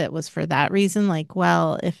part of it was for that reason. Like,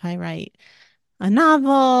 well, if I write a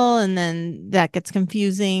novel and then that gets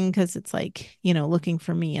confusing because it's like, looking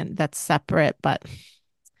for me and that's separate, but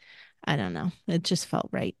I don't know. It just felt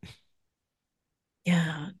right.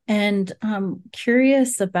 Yeah. And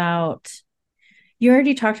curious about, you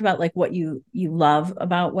already talked about like what you love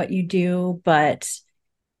about what you do, but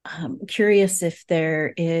curious if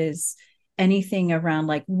there is anything around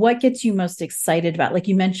like what gets you most excited about, like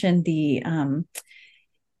you mentioned the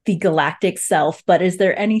galactic self, but is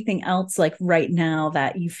there anything else like right now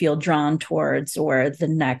that you feel drawn towards, or the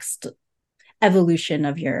next evolution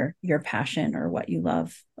of your passion or what you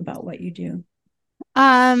love about what you do?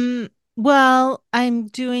 Um, well, I'm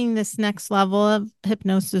doing this next level of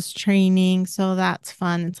hypnosis training, so that's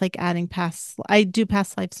fun. It's like adding I do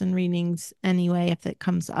past lives and readings anyway if it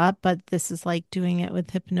comes up, but this is like doing it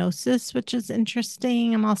with hypnosis, which is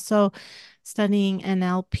interesting. I'm also studying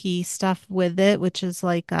NLP stuff with it, which is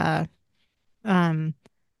like um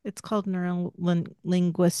it's called neuro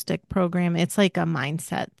linguistic program. It's like a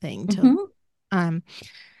mindset thing to Mm-hmm. um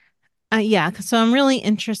yeah, so I'm really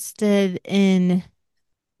interested in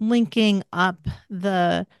linking up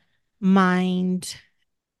the mind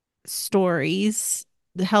stories,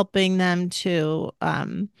 helping them to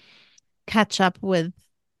catch up with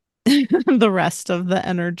the rest of the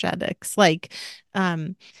energetics. Like,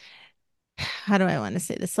 um, how do I want to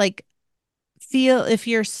say this? Like, feel if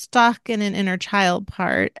you're stuck in an inner child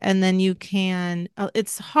part and then you can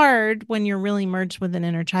it's hard when you're really merged with an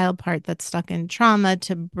inner child part that's stuck in trauma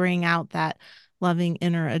to bring out that loving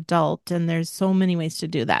inner adult, and there's so many ways to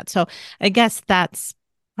do that. So I guess that's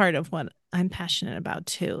part of what I'm passionate about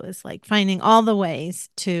too, is like finding all the ways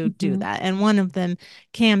to do Mm-hmm. that, and one of them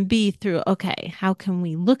can be through, okay, how can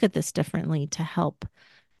we look at this differently to help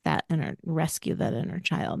that inner rescue that inner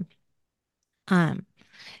child. um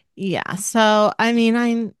yeah. So, I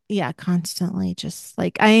mean, yeah, constantly just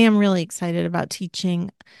like I am really excited about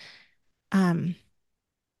teaching um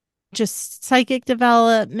just psychic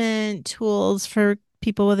development tools for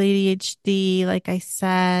people with ADHD. Like I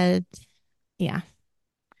said, yeah,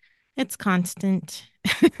 it's constant.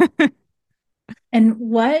 And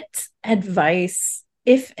what advice,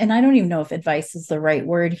 if, and I don't even know if advice is the right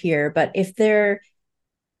word here, but if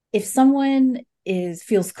someone is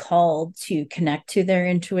feels called to connect to their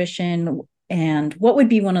intuition, and what would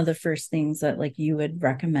be one of the first things that like you would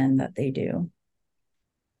recommend that they do?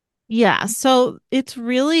 Yeah. So it's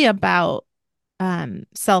really about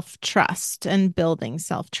self-trust and building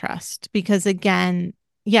self-trust because again,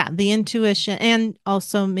 yeah, the intuition and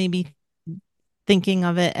also maybe thinking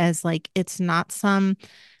of it as like it's not some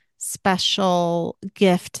special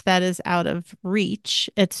gift that is out of reach.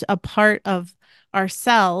 It's a part of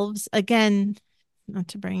ourselves. Again, not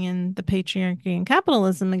to bring in the patriarchy and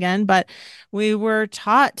capitalism again, but we were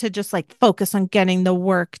taught to just like focus on getting the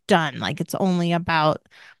work done. Like it's only about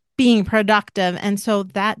being productive. And so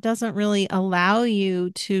that doesn't really allow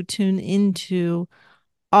you to tune into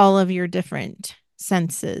all of your different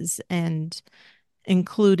senses and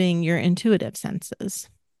including your intuitive senses.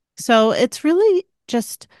 So it's really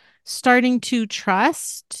just starting to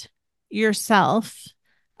trust yourself.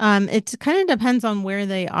 It kind of depends on where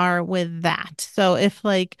they are with that. So if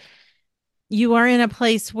like you are in a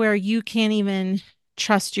place where you can't even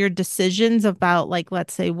trust your decisions about like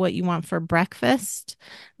let's say what you want for breakfast,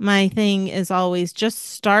 my thing is always just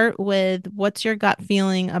start with what's your gut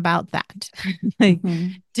feeling about that. Like Hmm.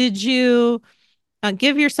 did you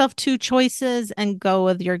give yourself two choices and go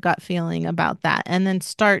with your gut feeling about that. And then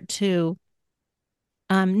start to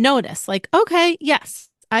notice, like, okay, yes,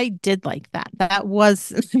 I did like that. That was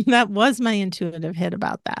that was my intuitive hit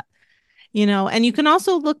about that. And you can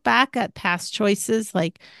also look back at past choices,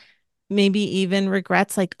 like maybe even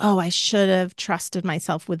regrets, like, oh, I should have trusted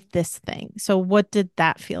myself with this thing. So what did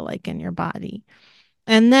that feel like in your body?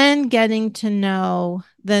 And then getting to know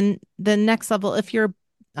then the next level, if you're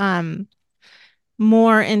um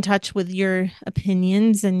more in touch with your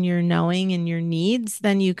opinions and your knowing and your needs,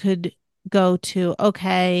 then you could go to,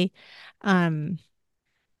 okay, um,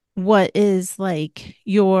 what is like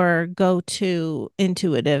your go-to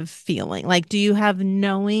intuitive feeling? Like, do you have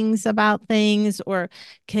knowings about things, or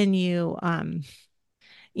can you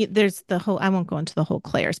there's the whole I won't go into the whole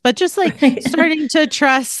Claire's, but just like Right. starting to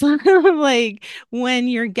trust like when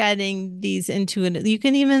you're getting these intuitive, you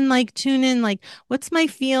can even like tune in like what's my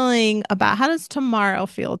feeling about how does tomorrow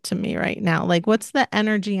feel to me right now? Like what's the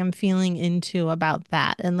energy I'm feeling into about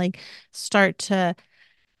that? And like start to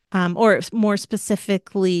or more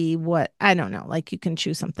specifically, what I don't know, like you can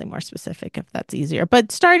choose something more specific if that's easier,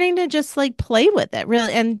 but starting to just like play with it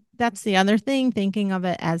really. And that's the other thing, thinking of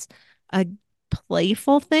it as a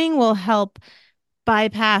playful thing will help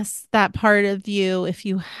bypass that part of you. If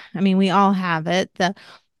you, I mean, we all have it,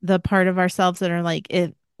 the part of ourselves that are like,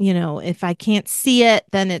 if I can't see it,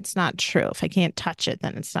 then it's not true. If I can't touch it,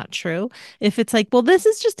 then it's not true. If it's like, well, this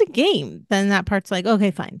is just a game, then that part's like,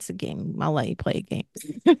 okay, fine, it's a game. I'll let you play a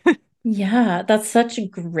game. Yeah, that's such a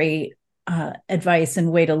great advice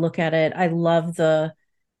and way to look at it. I love the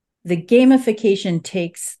gamification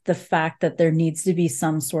takes the fact that there needs to be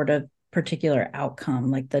some sort of particular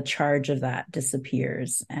outcome, like the charge of that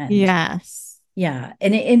disappears. And Yes. yeah,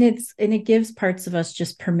 and it gives parts of us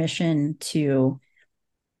just permission to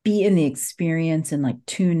be in the experience and like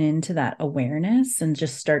tune into that awareness and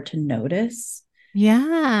just start to notice.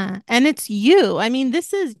 Yeah. And it's you. I mean,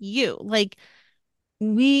 this is you. Like,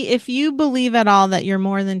 if you believe at all that you're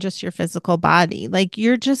more than just your physical body, like,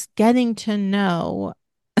 you're just getting to know,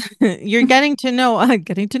 you're getting to know,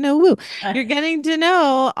 woo. You're getting to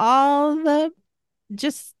know all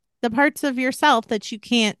just the parts of yourself that you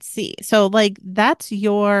can't see. So, like, that's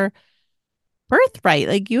your birthright.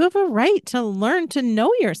 Like, you have a right to learn to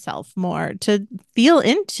know yourself more, to feel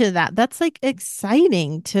into that. That's like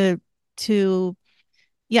exciting to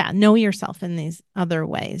yeah, know yourself in these other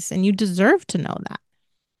ways. And you deserve to know that.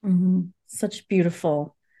 Such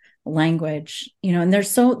beautiful language, and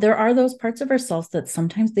there are those parts of ourselves that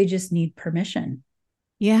sometimes they just need permission.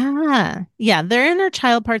 Yeah. Yeah. They're inner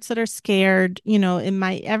child parts that are scared.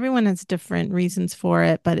 Everyone has different reasons for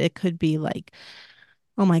it, but it could be like,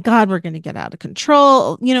 oh my God, we're going to get out of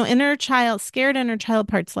control. Scared inner child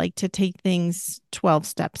parts like to take things 12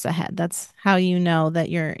 steps ahead. That's how you know that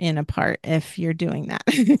you're in a part if you're doing that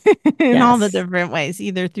in all the Yes. different ways,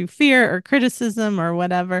 either through fear or criticism or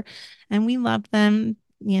whatever. And we love them,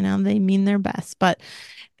 they mean their best, but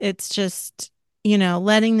it's just,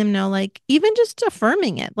 letting them know, like, even just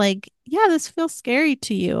affirming it, like, yeah, this feels scary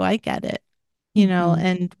to you. I get it, Hmm.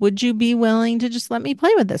 and would you be willing to just let me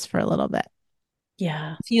play with this for a little bit?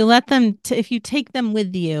 Yeah. If you take them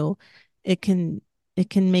with you, it can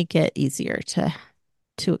make it easier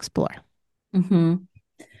to explore. Hmm.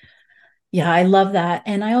 Yeah, I love that.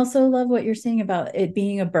 And I also love what you're saying about it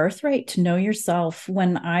being a birthright to know yourself.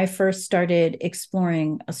 When I first started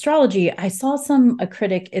exploring astrology, I saw a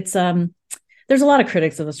critic. There's a lot of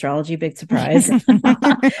critics of astrology, big surprise.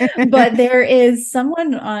 But there is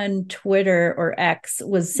someone on Twitter or X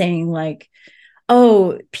was saying like,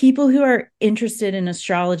 oh, people who are interested in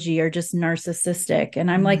astrology are just narcissistic. And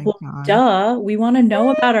Oh I'm like, my well, God. duh, we want to know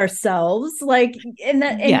about ourselves. Like, and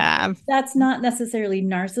Yeah. that's not necessarily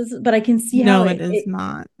narcissist, but I can see how No, it is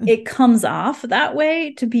not. it comes off that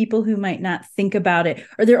way to people who might not think about it,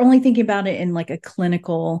 or they're only thinking about it in like a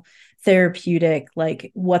clinical, therapeutic,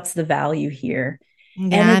 like, what's the value here?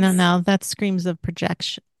 And Yeah, I don't it's know. That screams of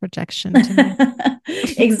projection to me.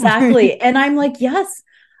 exactly. And I'm like, yes,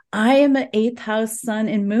 I am an eighth house sun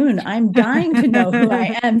and moon. I'm dying to know who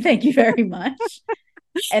I am. Thank you very much.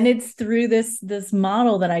 And it's through this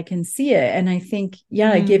model that I can see it. And I think,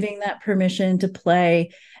 yeah, Mm. giving that permission to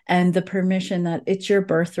play and the permission that it's your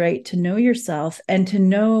birthright to know yourself and to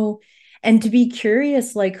know and to be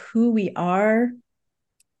curious, like who we are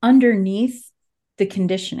underneath the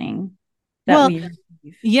conditioning that Well, we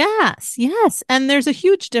receive. yes, yes. And there's a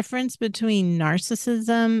huge difference between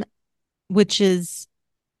narcissism, which is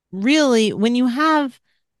really when you have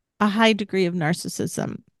a high degree of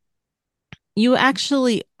narcissism, you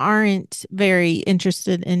actually aren't very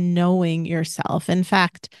interested in knowing yourself. In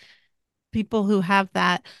fact, people who have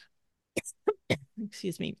that,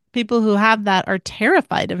 excuse me, people who have that are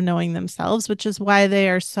terrified of knowing themselves, which is why they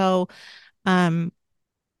are so um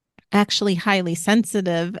actually highly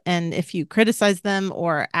sensitive. And if you criticize them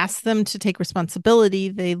or ask them to take responsibility,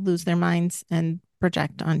 they lose their minds and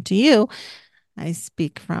project onto you. I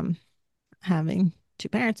speak from having two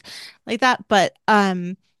parents like that. But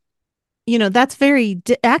that's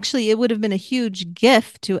actually, it would have been a huge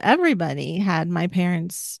gift to everybody had my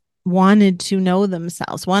parents wanted to know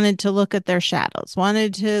themselves, wanted to look at their shadows,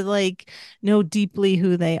 wanted to like know deeply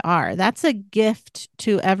who they are. That's a gift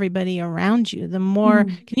to everybody around you. The more,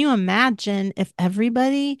 Mm. can you imagine if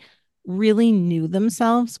everybody really knew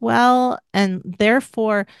themselves well? And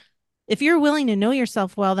therefore, if you're willing to know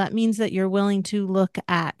yourself well, that means that you're willing to look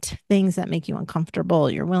at things that make you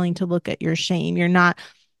uncomfortable. You're willing to look at your shame. You're not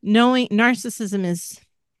knowing narcissism is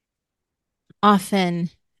often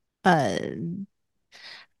uh,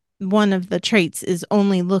 one of the traits is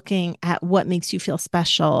only looking at what makes you feel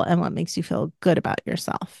special and what makes you feel good about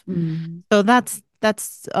yourself. Mm. So that's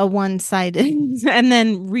a one-sided and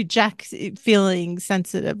then reject feeling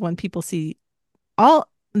sensitive when people see all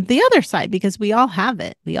the other side because we all have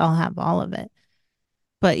it. We all have all of it.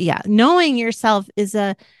 But yeah, knowing yourself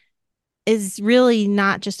is really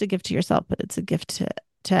not just a gift to yourself, but it's a gift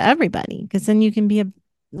to everybody. Because then you can be a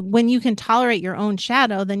when you can tolerate your own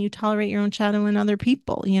shadow, then you tolerate your own shadow in other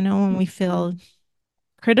people. When we feel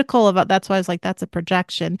critical about that's why I was like, that's a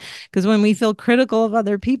projection. Because when we feel critical of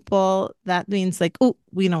other people, that means like, oh,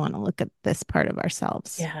 we don't want to look at this part of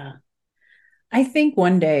ourselves. Yeah. I think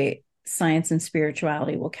one day science and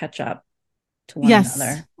spirituality will catch up to one Yes,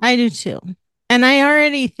 another. I do too. And I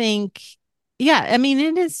already think, yeah, I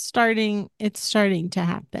mean, it's starting to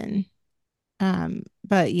happen.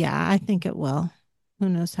 But yeah, I think it will. Who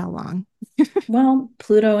knows how long? Well,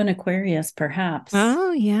 Pluto and Aquarius, perhaps.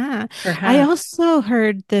 Oh yeah. I Perhaps. also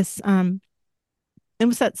heard this it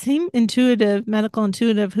was that same medical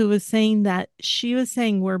intuitive who was saying that she was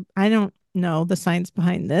saying I don't know the science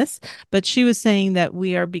behind this, but she was saying that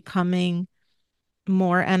we are becoming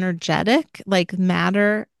more energetic, like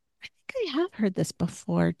matter. I think I have heard this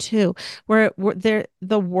before too, where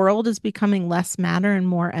the world is becoming less matter and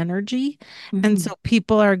more energy. And Mhm. so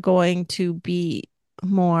people are going to be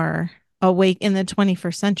more awake in the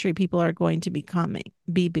 21st century. People are going to be becoming,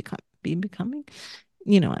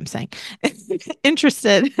 you know what I'm saying,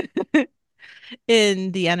 interested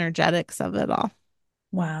in the energetics of it all.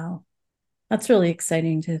 Wow. That's really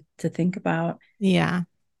exciting to think about. Yeah,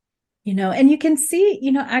 And you can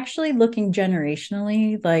see, actually looking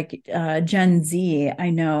generationally, like Gen Z, I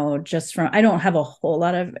know just from, I don't have a whole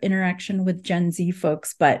lot of interaction with Gen Z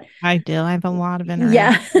folks, but I do. I have a lot of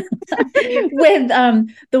yeah, interaction. with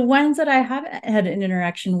the ones that I have had an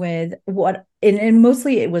interaction with, and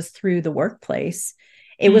mostly it was through the workplace.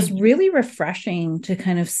 It was Mm, really refreshing to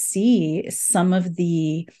kind of see some of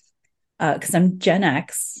the because I'm Gen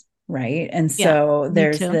X, right? And yeah, so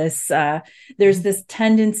me too. there's this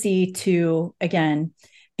tendency to again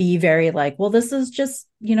be very like, well, this is just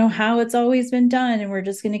how it's always been done, and we're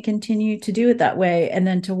just going to continue to do it that way. And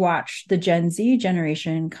then to watch the Gen Z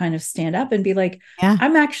generation kind of stand up and be like, Yeah.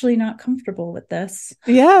 I'm actually not comfortable with this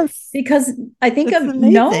Yes. because I think It's of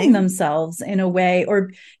knowing amazing. themselves in a way,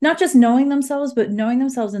 or not just knowing themselves, but knowing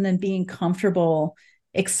themselves and then being comfortable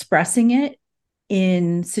expressing it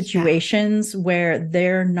in Yeah. situations where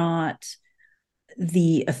they're not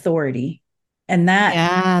the authority. And that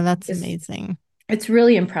Yeah, that's is, amazing. it's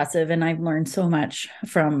really impressive. And I've learned so much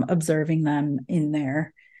from observing them in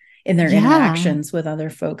there. in their Yeah. interactions with other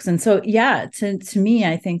folks. And so, yeah, to me,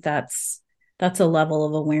 I think that's a level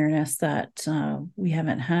of awareness that we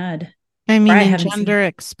haven't had, I or mean, I in haven't seen. gender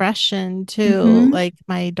expression too, Mm-hmm. like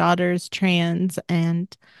my daughter's trans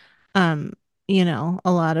and um, a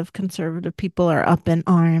lot of conservative people are up in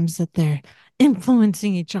arms that they're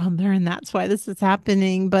influencing each other and that's why this is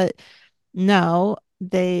happening. But no,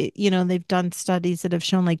 they've done studies that have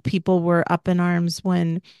shown like people were up in arms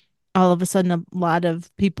when all of a sudden a lot of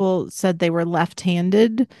people said they were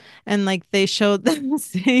left-handed and like they showed the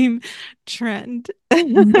same trend.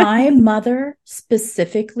 My mother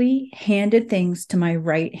specifically handed things to my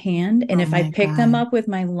right hand, and Oh if I my picked them God. up with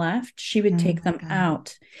my left, she would Oh take my them God.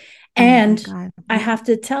 out. Oh my And God. I Yeah. have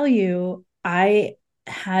to tell you, I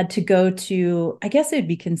had to go to, I guess it'd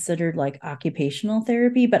be considered like occupational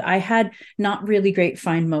therapy, but I had not really great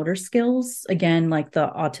fine motor skills. Again, like the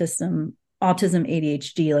autism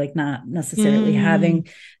ADHD, like not necessarily Mm, having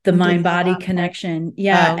the I mind didn't know body that part. connection.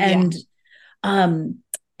 Yeah. Oh, yeah. Um,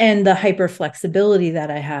 and the hyper flexibility that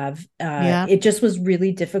I have, Yeah. it just was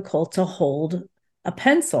really difficult to hold a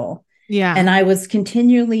pencil. And Yeah. I was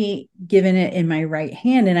continually given it in my right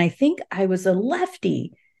hand. And I think I was a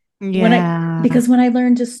lefty Yeah. because when I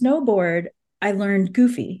learned to snowboard, I learned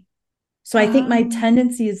goofy. So I think my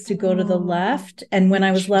tendency is to go to the Oh, left. And when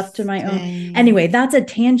I was left to my own, interesting. anyway, that's a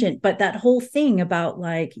tangent, but that whole thing about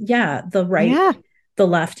like, yeah, Yeah. the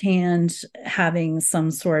left hand having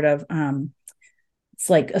some sort of, it's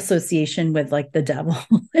like association with like the devil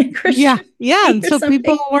in Yeah. Yeah. Christianity And or so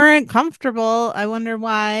people something. weren't comfortable. I wonder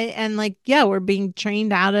why. And like, yeah, we're being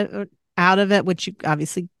trained out of it, which you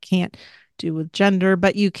obviously can't do with gender,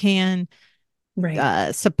 but you can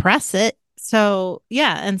Right. suppress it. So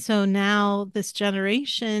yeah, and so now this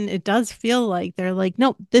generation, it does feel like they're like,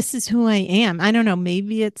 no, this is who I am. I don't know,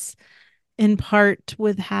 maybe it's in part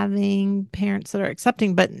with having parents that are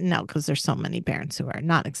accepting, but no, because there's so many parents who are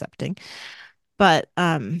not accepting. But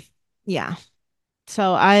yeah.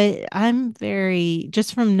 So I'm very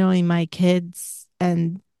just from knowing my kids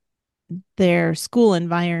and their school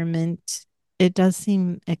environment, it does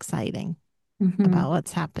seem exciting Mm-hmm. about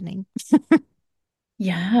what's happening.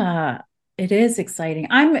 Yeah, it is exciting.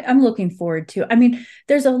 I'm looking forward to. I mean,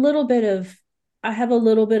 there's a little bit of I have a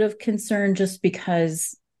little bit of concern just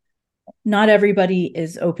because not everybody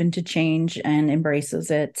is open to change and embraces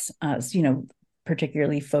it.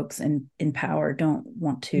 Particularly folks in power don't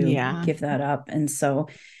want to Yeah. give that up, and so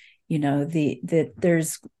the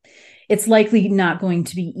there's it's likely not going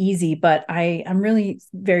to be easy, but I'm really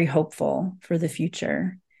very hopeful for the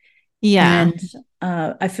future. Yeah. And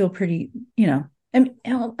I feel pretty,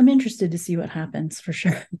 I'm interested to see what happens for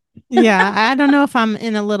sure. Yeah, I don't know if I'm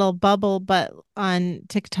in a little bubble, but on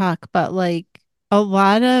TikTok, but like a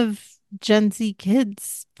lot of Gen Z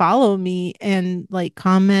kids follow me and like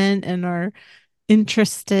comment and are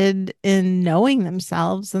interested in knowing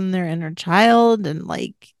themselves and their inner child. And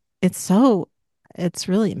like, it's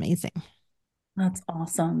really amazing. That's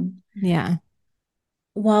awesome. Yeah.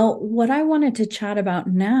 Well, what I wanted to chat about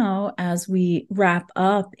now as we wrap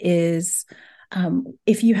up is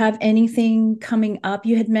if you have anything coming up.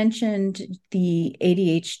 You had mentioned the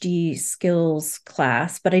ADHD skills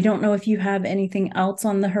class, but I don't know if you have anything else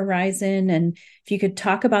on the horizon, and if you could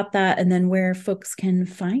talk about that and then where folks can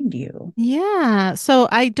find you. Yeah. So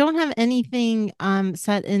I don't have anything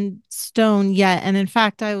set in stone yet. And in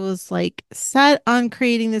fact, I was like set on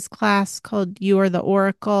creating this class called You Are the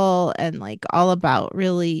Oracle and like all about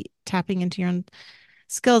really tapping into your own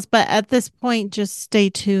skills. But at this point, just stay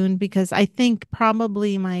tuned because I think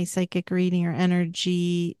probably my psychic reading or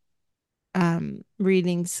energy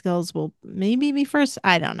reading skills will maybe be first.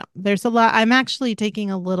 I don't know. There's a lot. I'm actually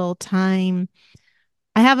taking a little time.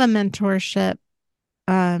 I have a mentorship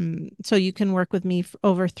so you can work with me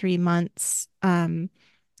over 3 months. And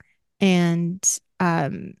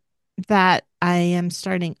that I am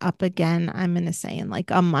starting up again, I'm going to say in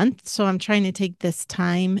like a month. So I'm trying to take this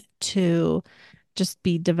time to just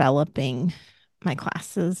be developing my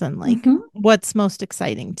classes and like Mm-hmm. what's most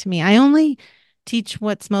exciting to me. I only teach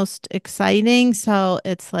what's most exciting. So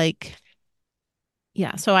it's like,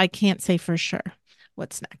 yeah, so I can't say for sure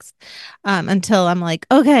what's next until I'm like,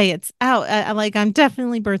 okay, it's out. Like I'm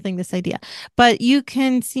definitely birthing this idea. But you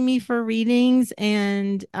can see me for readings,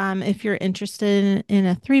 and if you're interested in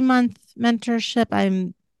a 3 month mentorship,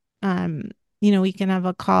 um, we can have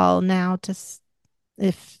a call now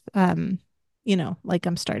if like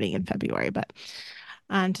I'm starting in February, but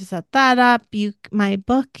to set that up, my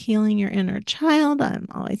book, Healing Your Inner Child. I'm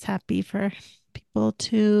always happy for people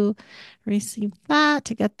to receive that,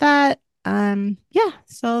 to get that. Yeah,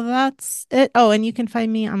 so that's it. Oh, and you can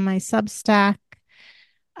find me on my Substack.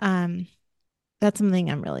 Um, that's something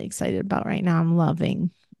I'm really excited about right now. I'm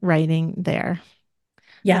loving writing there.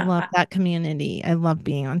 I Yeah, love that community. I love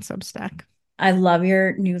being on Substack. I love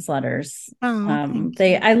your newsletters. Oh, thank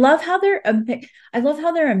They you. I love how I love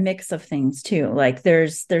how they're a mix of things too. Like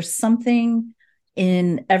there's something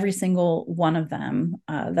in every single one of them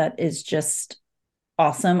that is just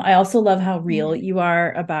awesome. I also love how real Yeah. you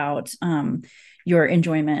are about your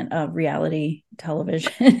enjoyment of reality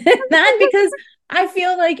television. That because I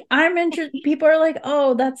feel like I'm interested. People are like,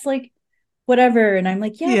 oh, that's like whatever, and I'm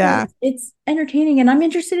like, yeah, but Yeah. it's entertaining, and I'm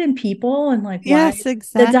interested in people and like why Yes, the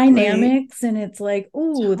exactly. dynamics, and it's like,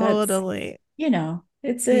 oh, that's Totally.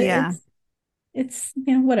 Yeah. it's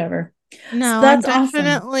whatever. So No, I'm that's awesome.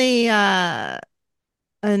 definitely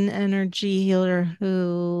an energy healer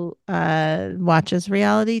who watches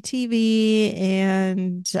reality TV,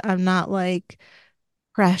 and I'm not like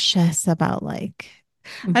precious about like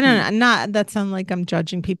I don't Mhm. know, not that sound like I'm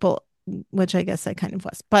judging people, which I guess I kind of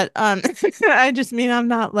was. But I just mean I'm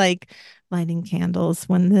not like lighting candles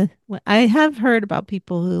when I have heard about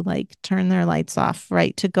people who like turn their lights off,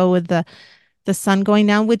 right, to go with the sun going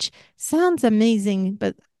down, which sounds amazing,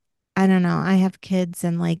 but I don't know. I have kids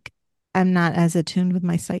and like I'm not as attuned with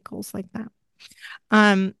my cycles like that.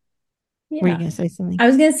 Um, were you Yeah, gonna say something? I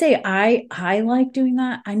was gonna say I like doing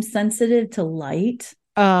that. I'm sensitive to light.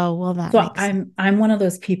 Oh, well, that So makes sense. I'm one of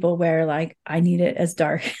those people where like I need it as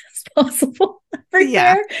dark as possible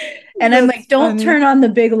Yeah, everywhere. And I'm like, that's don't funny. turn on the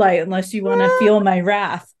big light unless you want to feel my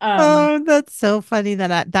wrath. Oh, that's so funny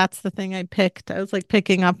that's the thing I picked. I was like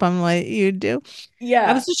picking up on what you do. I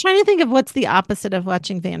Yeah. was just trying to think of what's the opposite of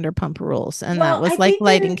watching Vanderpump Rules, and that Well, was like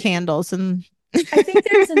lighting candles and I think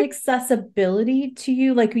there's an accessibility to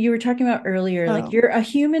you, like you were talking about earlier, like oh, you're a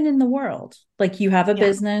human in the world. Like you have a yeah,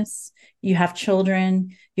 business, you have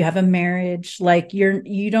children, you have a marriage, like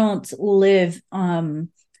you don't live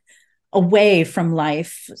away from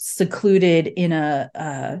life, secluded in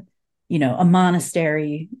a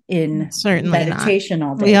monastery in certainly not. meditation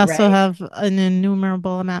all We day, also right? have an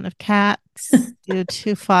innumerable amount of cats due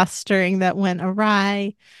to fostering that went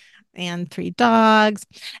awry, and three dogs.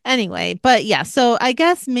 Anyway, but yeah, so I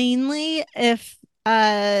guess mainly if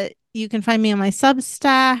you can find me on my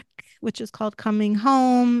Substack, which is called Coming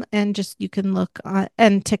Home, and just you can look on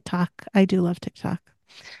and TikTok. I do love TikTok.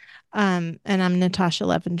 And I'm Natasha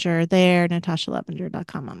Levinger there,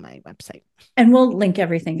 natashalevinger.com on my website. And we'll link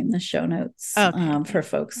everything in the show notes Okay, for thank you.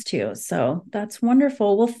 folks too. So that's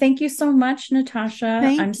wonderful. Well, thank you so much, Natasha.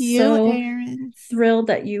 I'm Thank you, so Erin. thrilled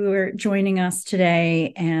that you were joining us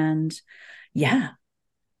today. And yeah,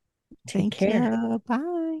 take Thank care. you.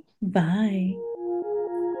 Bye. Bye.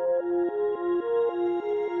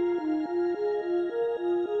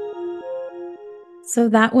 So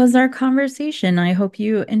that was our conversation. I hope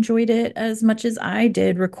you enjoyed it as much as I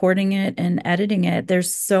did recording it and editing it.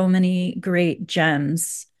 There's so many great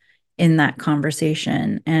gems in that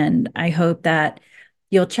conversation. And I hope that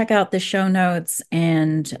you'll check out the show notes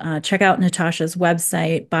and check out Natasha's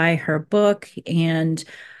website, buy her book, and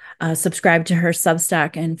subscribe to her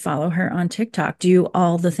Substack and follow her on TikTok. Do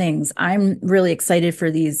all the things. I'm really excited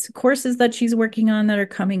for these courses that she's working on that are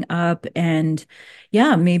coming up. And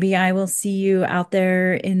yeah, maybe I will see you out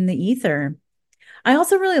there in the ether. I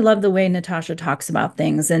also really love the way Natasha talks about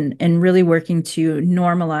things and really working to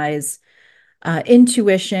normalize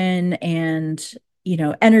intuition and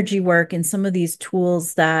energy work and some of these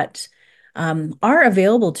tools that are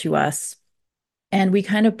available to us and we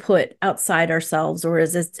kind of put outside ourselves, or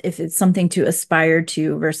is it if it's something to aspire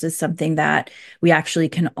to versus something that we actually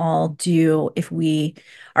can all do if we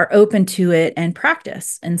are open to it and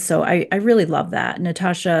practice. And so I really love that.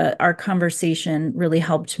 Natasha, our conversation really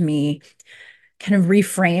helped me kind of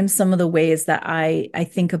reframe some of the ways that I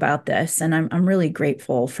think about this. And I'm really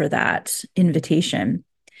grateful for that invitation.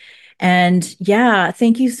 And yeah,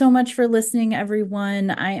 thank you so much for listening, everyone.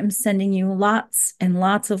 I am sending you lots and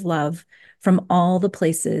lots of love from all the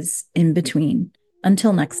places in between.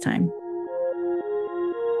 Until next time.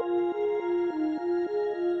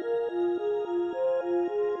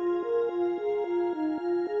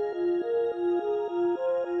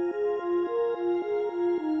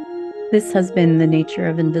 This has been The Nature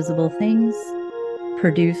of Invisible Things,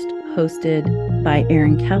 produced, hosted by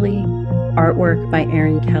Aaron Kelly, artwork by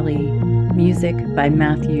Aaron Kelly, music by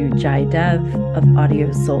Matthew Jai Dev of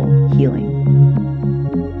Audio Soul Healing.